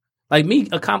value. Like me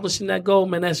accomplishing that goal,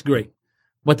 man, that's great.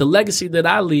 But the legacy that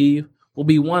I leave will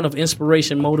be one of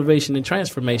inspiration, motivation, and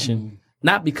transformation,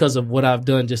 not because of what I've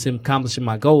done just in accomplishing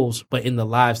my goals, but in the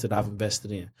lives that I've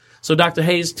invested in. So, Dr.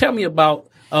 Hayes, tell me about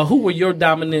who were your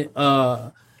dominant,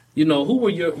 who were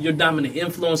your dominant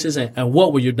influences and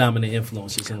what were your dominant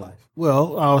influences in life?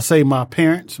 Well, I'll say my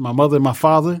parents, my mother and my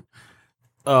father,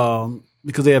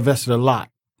 because they invested a lot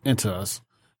into us.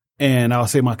 And I'll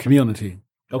say my community.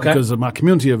 Okay. Because my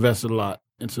community invested a lot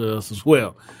into us as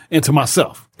well, into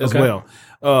myself as well.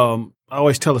 I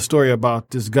always tell a story about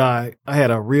this guy. I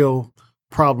had a real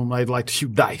problem. I'd like to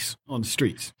shoot dice on the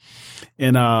streets.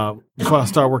 And before I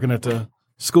started working at the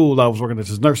school, I was working at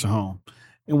this nursing home.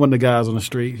 And one of the guys on the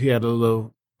street, he had a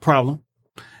little problem.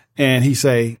 And he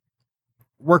say,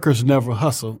 workers never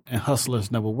hustle and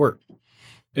hustlers never work.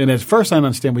 And at first I didn't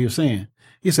understand what he was saying.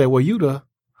 He said, well, you the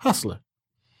hustler.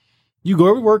 You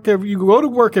go to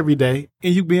work every day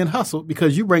and you being hustled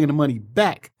because you bringing the money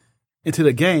back into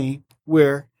the game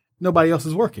where nobody else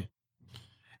is working.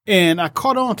 And I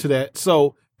caught on to that.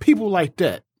 So people like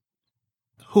that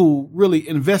who really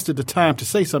invested the time to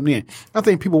say something in. I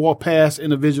think people walk past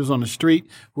individuals on the street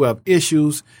who have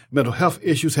issues, mental health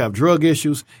issues, have drug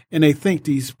issues, and they think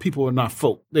these people are not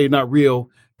folk. They're not real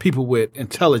people with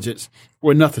intelligence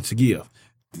or nothing to give.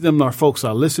 Them are folks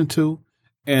I listen to.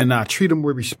 And I treat them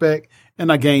with respect,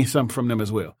 and I gain something from them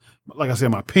as well. Like I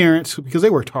said, my parents, because they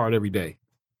worked hard every day,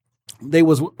 they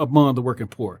was among the working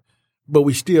poor, but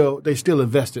they still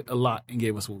invested a lot and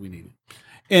gave us what we needed.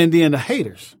 And then the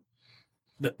haters,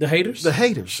 the haters,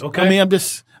 Okay, I mean,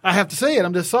 I have to say it.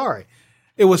 I'm just sorry.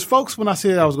 It was folks when I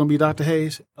said I was going to be Dr.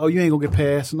 Hayes. Oh, you ain't going to get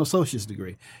past an associate's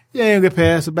degree. You ain't going to get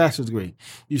past a bachelor's degree.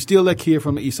 You still that kid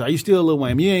from the east side. You still Lil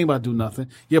Wayne. You ain't about to do nothing.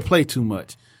 You play too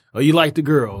much. Or you like the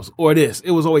girls, or this.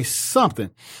 It was always something.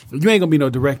 You ain't gonna be no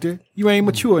director. You ain't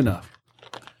mature enough.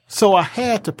 So I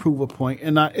had to prove a point,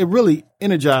 and it really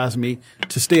energized me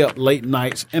to stay up late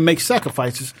nights and make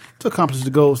sacrifices to accomplish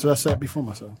the goals that I set before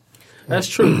myself. That's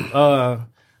true.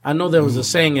 I know there was a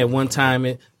saying at one time,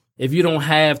 if you don't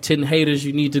have 10 haters,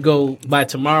 you need to go by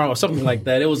tomorrow or something like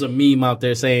that. It was a meme out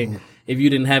there saying if you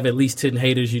didn't have at least 10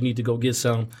 haters, you need to go get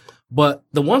some. But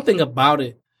the one thing about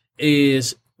it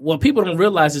is, what people don't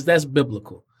realize is that's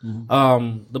biblical.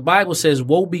 The Bible says,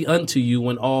 woe be unto you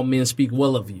when all men speak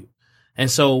well of you.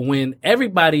 And so when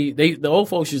everybody, the old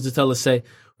folks used to tell us, say,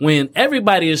 when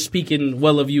everybody is speaking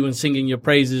well of you and singing your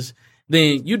praises,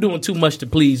 then you're doing too much to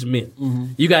please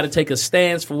men. You got to take a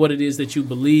stance for what it is that you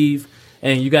believe,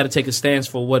 and you got to take a stance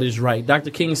for what is right.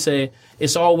 Dr. King said,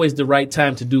 it's always the right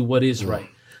time to do what is right.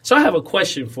 So I have a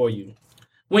question for you.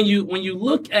 When you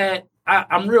look at,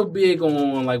 I'm real big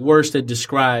on like words that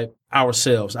describe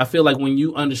ourselves. I feel like when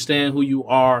you understand who you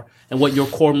are and what your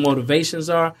core motivations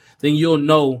are, then you'll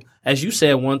know, as you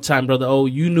said one time, Brother O,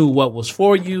 you knew what was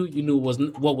for you. You knew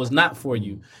what was not for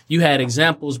you. You had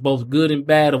examples, both good and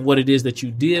bad, of what it is that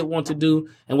you did want to do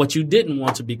and what you didn't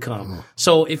want to become.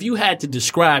 So if you had to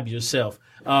describe yourself,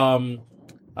 how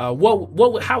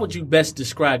would you best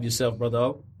describe yourself, Brother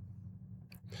O?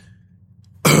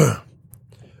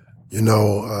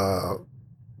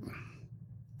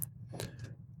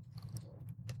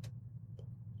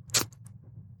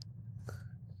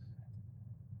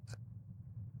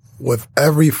 With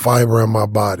every fiber in my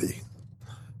body,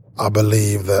 I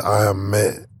believe that I am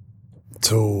meant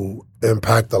to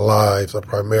impact the lives of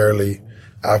primarily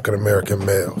African-American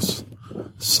males.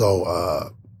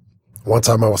 So one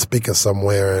time I was speaking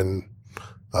somewhere and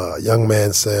a young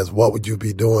man says, what would you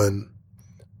be doing?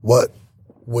 What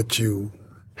would you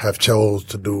have chose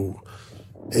to do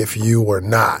if you were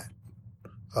not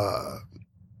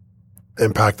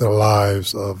impacting the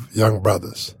lives of young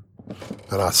brothers?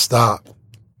 And I stopped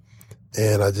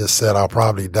and I just said, I'll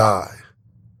probably die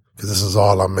because this is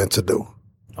all I'm meant to do.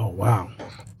 Oh, wow.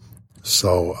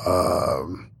 So,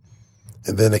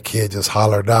 and then the kid just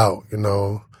hollered out,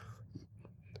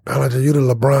 Manager, you the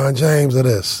LeBron James of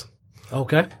this.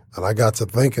 Okay. And I got to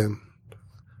thinking,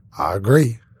 I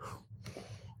agree.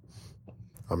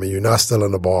 I mean, you're not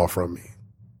stealing the ball from me.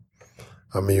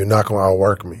 I mean, you're not going to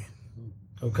outwork me.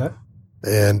 Okay.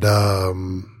 And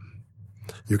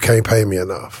you can't pay me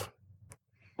enough.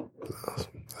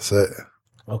 That's it.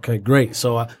 Okay, great.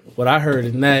 So what I heard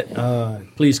in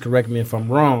that, please correct me if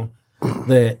I'm wrong,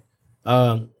 that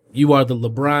you are the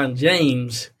LeBron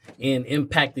James in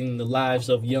impacting the lives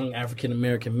of young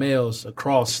African-American males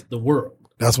across the world.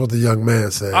 That's what the young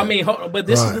man said. I mean, but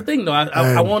this is the thing, though.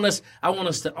 I want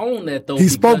us to own that, though. He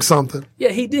spoke something. Yeah,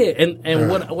 he did. And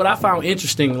what I found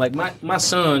interesting, like my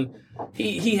son,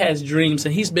 he has dreams,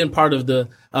 and he's been part of the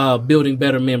Building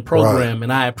Better Men program, Right.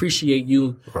 and I appreciate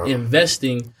you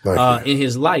investing Thank you. in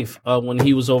his life when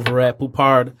he was over at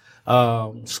Poupard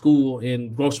School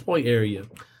in Grosse Pointe area.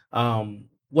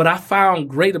 What I found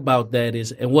great about that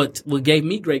is, and what gave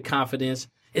me great confidence,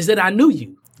 is that I knew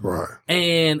you. Right.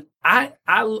 And I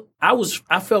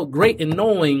felt great in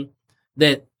knowing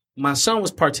that my son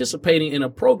was participating in a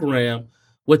program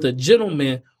with a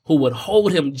gentleman who would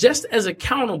hold him just as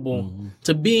accountable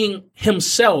to being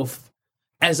himself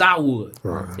as I would.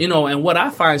 Right. And what I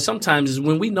find sometimes is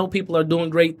when we know people are doing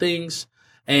great things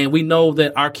and we know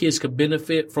that our kids could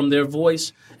benefit from their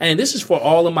voice, and this is for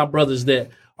all of my brothers that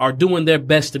are doing their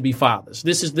best to be fathers.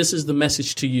 This is the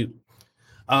message to you.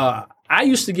 I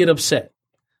used to get upset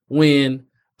when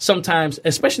sometimes,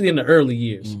 especially in the early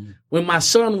years, when my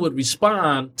son would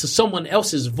respond to someone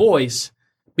else's voice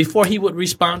before he would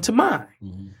respond to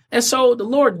mine. And so the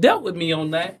Lord dealt with me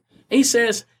on that. He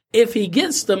says, if he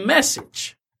gets the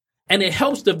message and it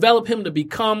helps develop him to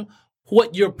become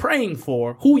what you're praying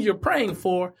for, who you're praying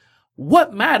for,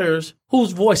 what matters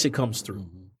whose voice it comes through?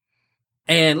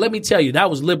 And let me tell you, that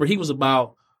was liberal. He was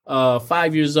about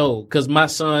 5 years old, because my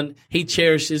son, he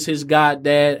cherishes his God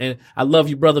dad, and I love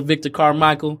you, brother Victor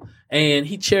Carmichael, and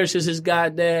he cherishes his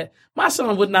God dad. My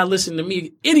son would not listen to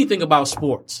me anything about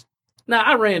sports. Now,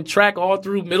 I ran track all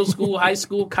through middle school, high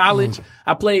school, college.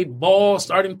 I played ball,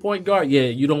 starting point guard. Yeah,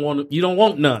 you don't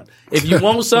want none. If you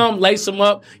want some, lace them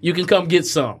up. You can come get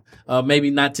some. Maybe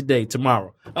not today,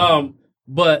 tomorrow.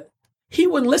 But he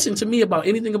wouldn't listen to me about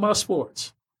anything about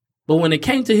sports. But when it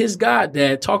came to his God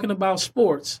dad talking about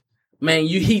sports, man,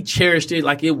 he cherished it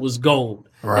like it was gold.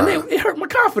 Right. And then it hurt my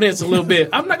confidence a little bit.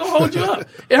 I'm not going to hold you up.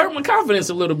 It hurt my confidence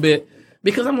a little bit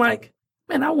because I'm like,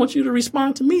 man, I want you to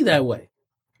respond to me that way.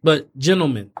 But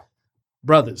gentlemen,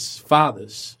 brothers,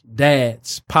 fathers,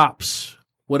 dads, pops,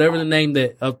 whatever the name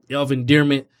of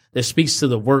endearment that speaks to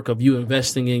the work of you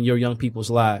investing in your young people's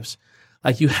lives,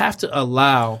 like you have to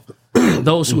allow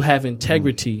those who have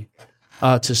integrity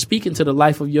to speak into the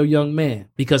life of your young man,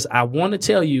 because I want to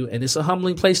tell you, and it's a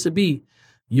humbling place to be,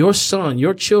 your son,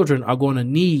 your children are going to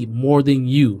need more than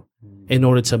you in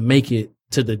order to make it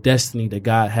to the destiny that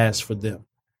God has for them.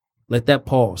 Let that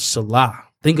pause. Salah.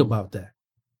 Think about that.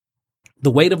 The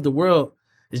weight of the world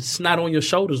is just not on your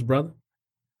shoulders, brother.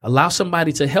 Allow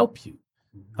somebody to help you.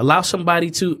 Allow somebody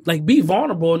to be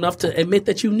vulnerable enough to admit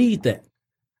that you need that.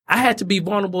 I had to be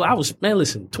vulnerable. I was,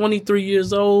 23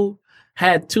 years old.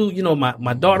 Had two,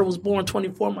 my daughter was born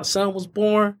 24. My son was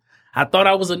born. I thought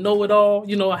I was a know-it-all.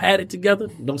 I had it together.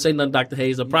 Don't say nothing, Dr.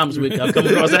 Hayes. I promise I'll come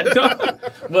across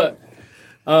that. But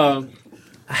I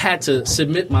had to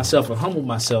submit myself and humble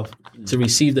myself to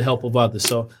receive the help of others.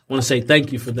 So I want to say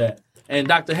thank you for that. And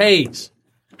Dr. Hayes,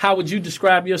 how would you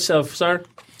describe yourself, sir?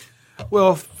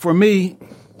 Well, for me,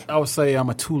 I would say I'm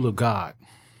a tool of God.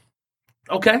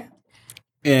 Okay.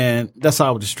 And that's how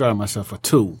I would describe myself, a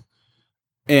tool.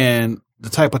 And the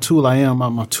type of tool I am,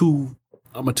 I'm a tool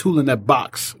in that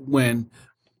box. When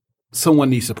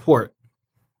someone needs support,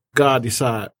 God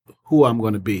decides who I'm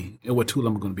going to be and what tool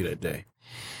I'm going to be that day.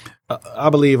 I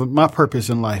believe my purpose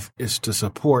in life is to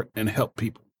support and help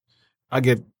people. I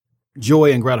get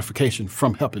joy and gratification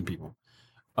from helping people.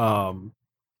 I'm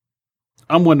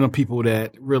one of the people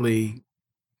that really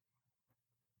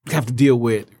have to deal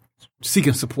with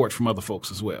seeking support from other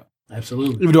folks as well.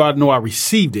 Absolutely. Even though I know I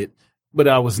received it, but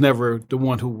I was never the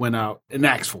one who went out and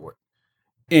asked for it.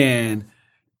 And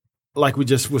like we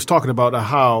just was talking about,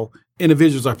 how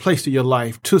individuals are placed in your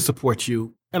life to support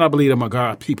you. And I believe I'm a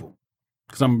God people,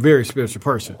 because I'm a very spiritual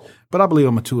person. But I believe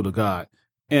I'm a tool of God.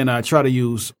 And I try to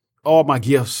use all my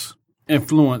gifts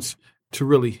influence to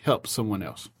really help someone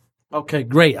else. Okay,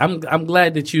 great. I'm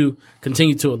glad that you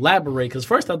continue to elaborate, because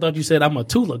first I thought you said I'm a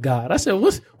tool of God. I said,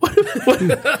 what is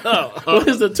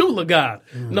the tool of God?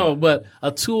 No, but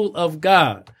a tool of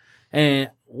God. And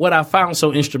what I found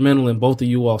so instrumental in both of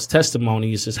you all's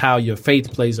testimonies is how your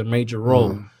faith plays a major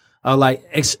role.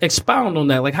 Expound on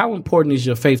that. Like, how important is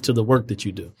your faith to the work that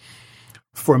you do?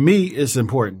 For me, it's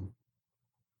important.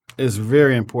 It's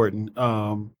very important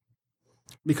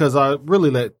because I really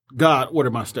let God order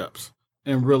my steps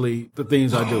and really the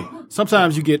things I do.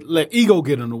 Sometimes you let ego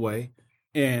get in the way,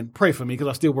 and pray for me because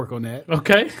I still work on that.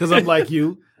 Okay. Because I'm like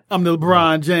you. I'm the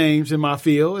LeBron James in my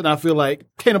field, and I feel like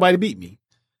can't nobody beat me.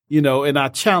 And I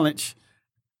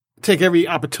take every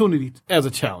opportunity as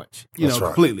a challenge,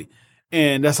 completely.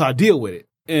 And that's how I deal with it.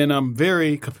 And I'm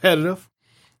very competitive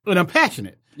and I'm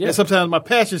passionate. Yeah. And sometimes my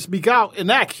passions speak out in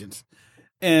actions.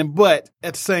 But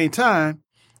at the same time,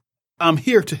 I'm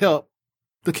here to help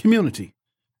the community,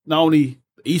 not only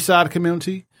the east side of the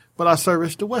community, but I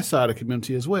service the west side of the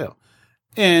community as well.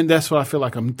 And that's what I feel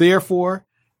like I'm there for.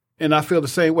 And I feel the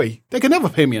same way. They can never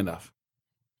pay me enough.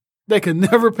 They can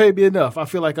never pay me enough. I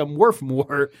feel like I'm worth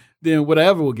more than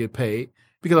whatever will get paid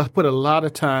because I put a lot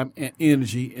of time and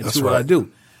energy into what I do.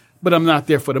 But I'm not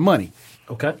there for the money.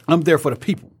 Okay. I'm there for the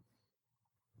people.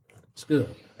 That's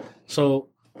good. So,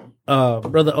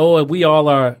 Brother Owen,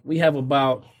 we have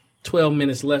about 12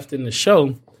 minutes left in the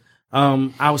show.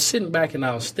 I was sitting back and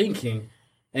I was thinking,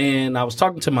 and I was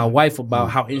talking to my wife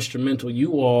about how instrumental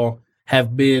you all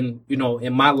have been,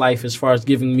 in my life as far as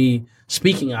giving me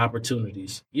speaking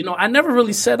opportunities. I never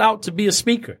really set out to be a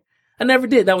speaker. I never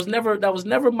did. That was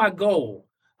never my goal.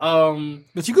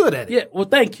 But you're good at it. Yeah. Well,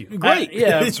 thank you. You're great.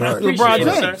 That's right. LeBron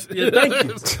James.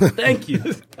 Yeah, thank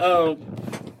you.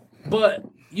 But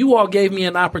you all gave me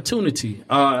an opportunity.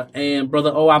 And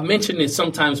Brother O, I mention it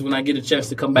sometimes when I get a chance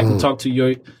to come back and talk to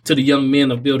the young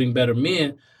men of Building Better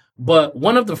Men. But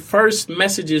one of the first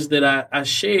messages that I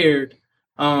shared,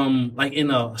 like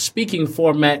in a speaking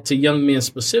format to young men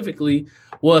specifically,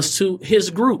 was to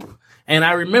his group. And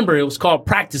I remember it was called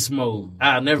Practice Mode.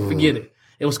 I'll never forget it.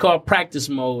 It was called Practice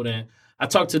Mode. And I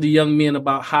talked to the young men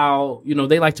about how,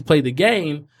 they like to play the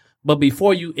game, but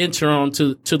before you enter on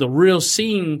to the real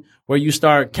scene where you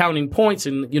start counting points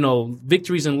and,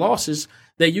 victories and losses,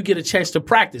 that you get a chance to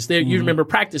practice. There, you remember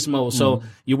Practice Mode. So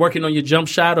you're working on your jump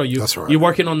shot, or you're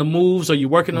working on the moves, or you're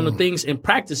working on the things in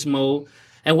Practice Mode.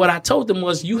 And what I told them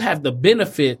was, you have the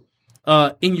benefit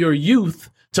in your youth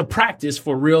to practice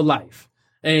for real life.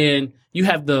 And you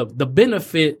have the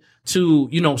benefit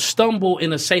to, stumble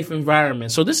in a safe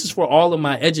environment. So this is for all of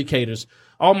my educators.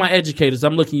 All my educators,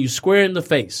 I'm looking you square in the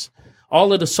face.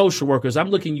 All of the social workers, I'm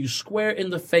looking you square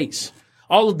in the face.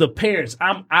 All of the parents,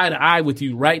 I'm eye to eye with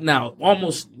you right now,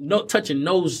 almost touching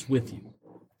nose with you.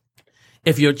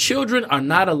 If your children are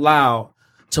not allowed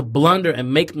to blunder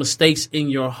and make mistakes in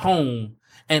your home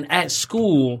and at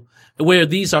school, where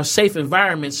these are safe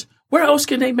environments, where else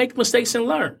can they make mistakes and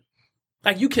learn?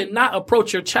 Like, you cannot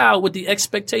approach your child with the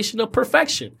expectation of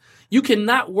perfection. You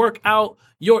cannot work out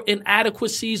your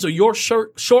inadequacies or your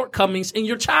shortcomings in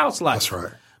your child's life. That's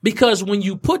right. Because when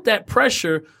you put that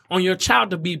pressure on your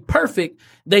child to be perfect,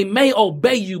 they may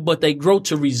obey you, but they grow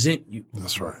to resent you.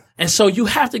 That's right. And so you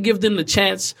have to give them the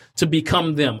chance to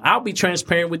become them. I'll be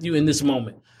transparent with you in this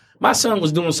moment. My son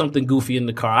was doing something goofy in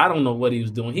the car. I don't know what he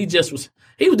was doing. He was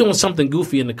doing something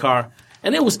goofy in the car.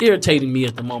 And it was irritating me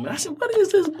at the moment. I said, what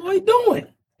is this boy doing?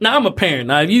 Now, I'm a parent.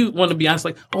 Now, if you want to be honest,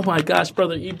 like, oh, my gosh,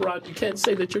 Brother Ebron, you can't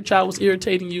say that your child was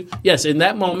irritating you. Yes, in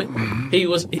that moment, it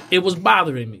was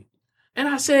bothering me. And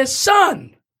I said,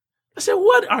 son,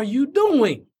 what are you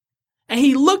doing? And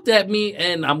he looked at me,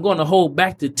 and I'm going to hold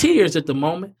back the tears at the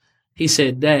moment. He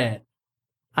said, Dad,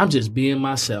 I'm just being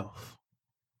myself.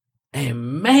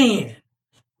 And, man,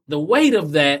 the weight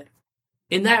of that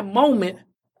in that moment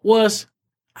was,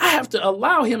 I have to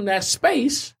allow him that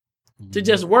space to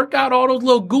just work out all those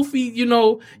little goofy,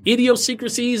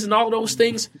 idiosyncrasies and all those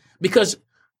things. Because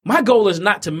my goal is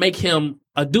not to make him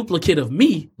a duplicate of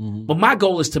me, but my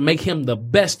goal is to make him the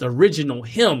best original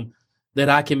him that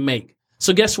I can make.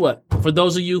 So guess what? For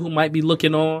those of you who might be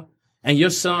looking on, and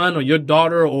your son or your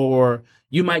daughter, or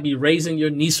you might be raising your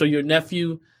niece or your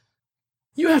nephew,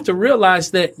 you have to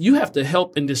realize that you have to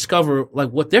help and discover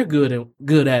like what they're good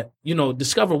at,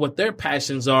 discover what their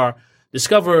passions are,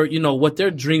 discover, what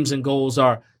their dreams and goals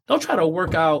are. Don't try to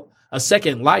work out a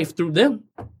second life through them,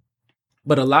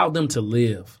 but allow them to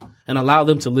live and allow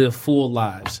them to live full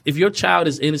lives. If your child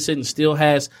is innocent and still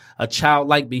has a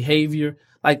childlike behavior,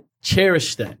 like,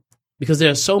 cherish that, because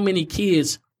there are so many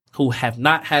kids who have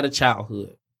not had a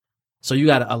childhood. So you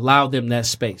got to allow them that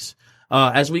space.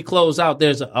 As we close out,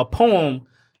 there's a poem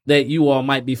that you all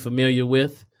might be familiar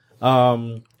with.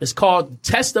 It's called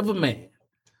Test of a Man.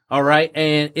 All right.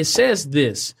 And it says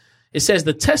this. It says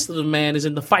the test of the man is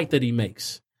in the fight that he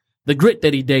makes, the grit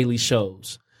that he daily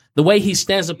shows, the way he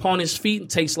stands upon his feet and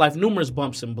takes life numerous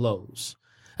bumps and blows.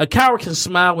 A coward can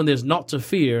smile when there's naught to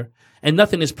fear and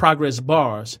nothing is progress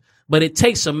bars, but it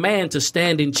takes a man to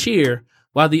stand and cheer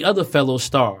while the other fellow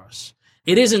stars.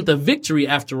 It isn't the victory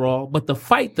after all, but the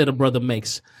fight that a brother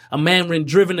makes. A man when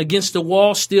driven against the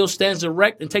wall still stands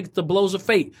erect and takes the blows of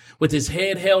fate with his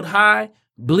head held high,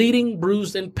 bleeding,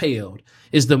 bruised, and paled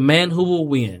is the man who will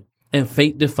win and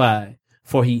fate defy,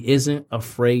 for he isn't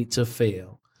afraid to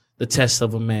fail. The test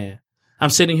of a man. I'm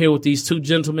sitting here with these two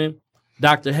gentlemen,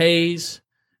 Dr. Hayes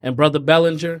and Brother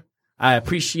Bellinger. I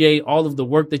appreciate all of the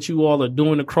work that you all are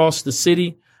doing across the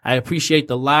city. I appreciate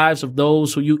the lives of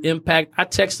those who you impact. I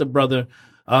texted a brother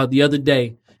the other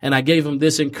day, and I gave him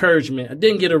this encouragement. I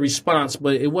didn't get a response,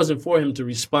 but it wasn't for him to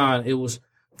respond. It was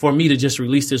for me to just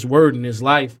release this word in his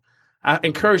life. I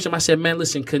encouraged him. I said, man,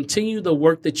 listen, continue the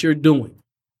work that you're doing,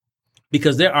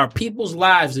 because there are people's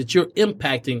lives that you're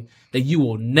impacting that you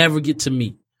will never get to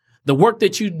meet. The work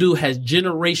that you do has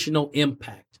generational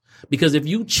impact, because if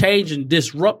you change and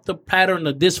disrupt the pattern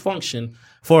of dysfunction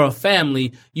for a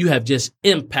family, you have just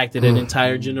impacted an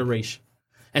entire generation.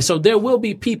 And so there will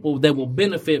be people that will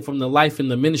benefit from the life and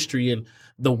the ministry and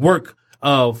the work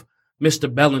of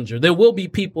Mr. Bellinger. There will be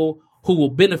people who will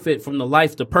benefit from the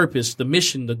life, the purpose, the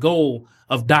mission, the goal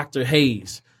of Dr.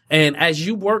 Hayes. And as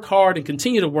you work hard and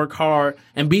continue to work hard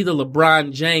and be the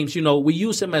LeBron James, you know, we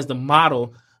use him as the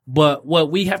model. But what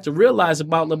we have to realize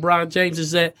about LeBron James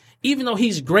is that even though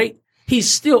he's great, he's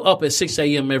still up at 6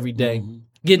 a.m. every day,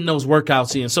 getting those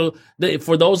workouts in. So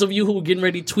for those of you who are getting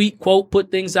ready to tweet, quote,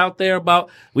 put things out there about,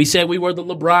 we said we were the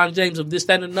LeBron James of this,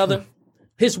 that, and another.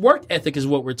 His work ethic is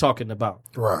what we're talking about.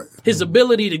 Right. His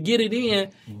ability to get it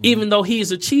in, even though he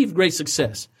has achieved great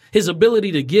success. His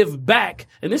ability to give back,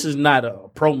 and this is not a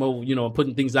promo, you know,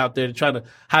 putting things out there to try to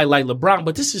highlight LeBron,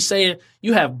 but this is saying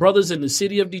you have brothers in the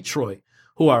city of Detroit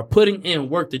who are putting in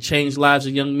work to change lives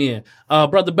of young men.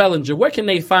 Brother Bellinger, where can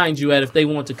they find you at if they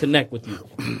want to connect with you?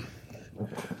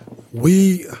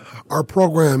 Our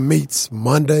program meets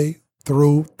Monday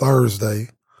through Thursday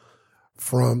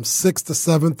from 6 to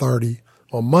 7:30.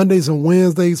 On Mondays and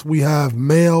Wednesdays, we have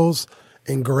males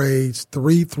in grades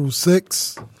 3 through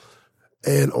 6.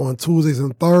 And on Tuesdays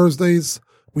and Thursdays,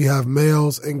 we have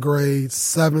males in grades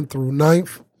 7 through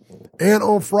 9th. And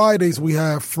on Fridays, we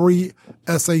have free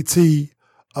SAT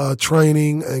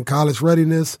training and college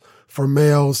readiness for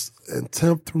males in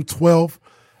 10th through 12th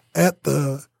at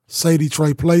the Sadie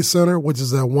Trey Play Center, which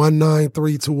is at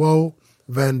 19320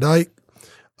 Van Dyke,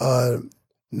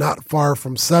 not far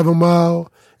from 7 Mile.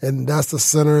 And that's the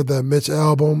center that Mitch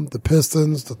Albom, the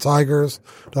Pistons, the Tigers,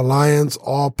 the Lions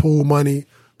all pool money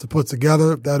to put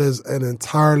together. That is an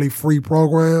entirely free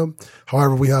program.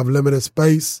 However, we have limited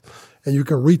space, and you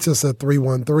can reach us at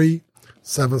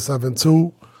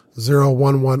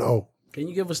 313-772-0110. Can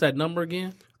you give us that number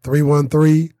again?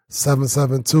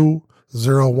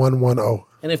 313-772-0110.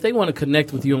 And if they want to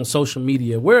connect with you on social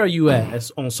media, where are you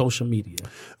at on social media?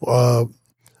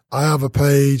 I have a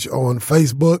page on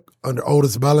Facebook under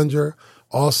Otis Bellinger.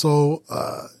 Also,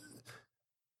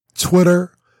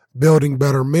 Twitter, Building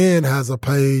Better Men, has a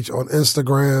page on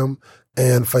Instagram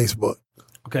and Facebook.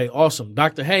 Okay, awesome.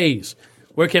 Dr. Hayes,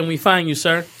 where can we find you,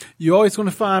 sir? You're always going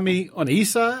to find me on the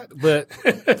east side, but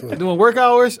doing work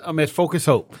hours, I'm at Focus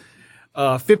Hope,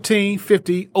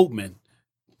 1550 Oatman.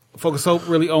 Focus Hope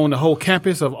really own the whole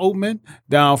campus of Oatman,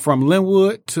 down from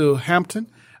Linwood to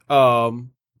Hampton.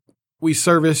 We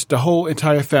service the whole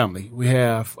entire family. We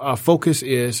have, our focus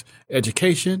is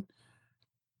education,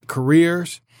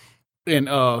 careers, and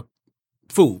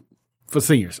food for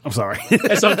seniors. I'm sorry.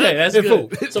 That's okay. That's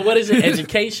good. Food. So what is it?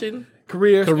 Education,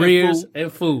 careers,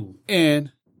 and food.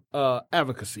 And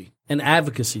advocacy. And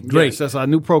advocacy. Great. Yes, that's our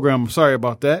new program. I'm sorry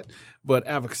about that, but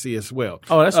advocacy as well.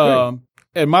 Oh, that's great.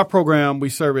 In my program, we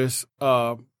service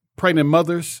pregnant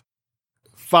mothers,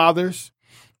 fathers,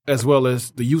 as well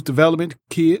as the youth development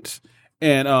kids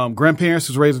and grandparents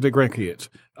who's raising their grandkids.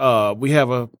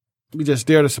 We just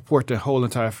dare to support the whole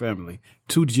entire family.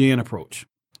 2GN approach.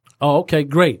 Oh, okay,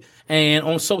 great. And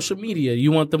on social media,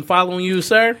 you want them following you,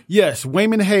 sir? Yes,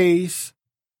 Wayman Hayes,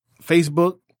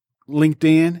 Facebook,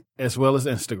 LinkedIn, as well as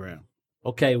Instagram.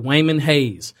 Okay, Wayman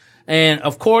Hayes. And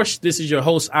of course, this is your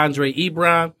host, Andre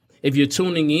Ebron. If you're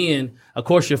tuning in, of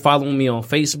course, you're following me on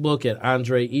Facebook at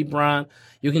Andre Ebron.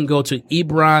 you can go to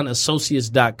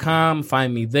ebronassociates.com.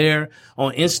 Find me there.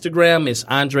 On Instagram, it's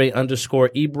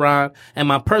Andre_Ebron. And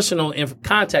my personal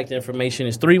contact information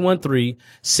is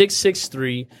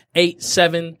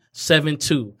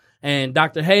 313-663-8772. And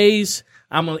Dr. Hayes,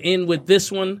 I'm going to end with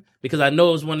this one because I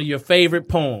know it's one of your favorite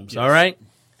poems. Yes. All right.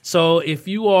 So if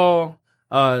you all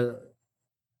are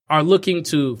looking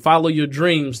to follow your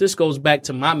dreams, this goes back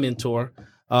to my mentor,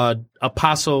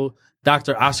 Apostle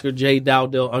Dr. Oscar J.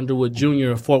 Dowdell Underwood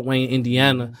Jr. of Fort Wayne,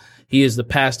 Indiana. He is the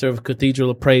pastor of Cathedral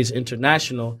of Praise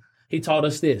International. He taught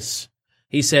us this.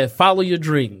 He said, follow your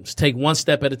dreams. Take one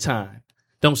step at a time.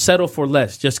 Don't settle for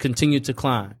less. Just continue to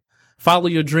climb. Follow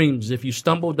your dreams. If you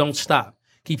stumble, don't stop.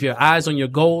 Keep your eyes on your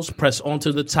goals. Press on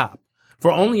to the top.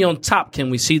 For only on top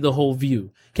can we see the whole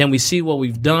view. Can we see what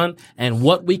we've done and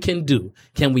what we can do?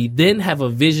 Can we then have a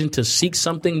vision to seek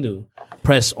something new?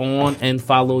 Press on and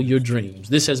follow your dreams.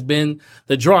 This has been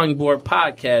the Drawing Board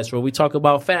Podcast, where we talk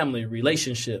about family,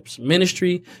 relationships,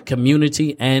 ministry,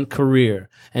 community, and career.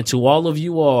 And to all of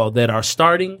you all that are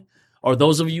starting, or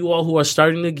those of you all who are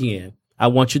starting again, I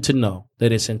want you to know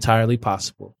that it's entirely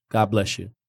possible. God bless you.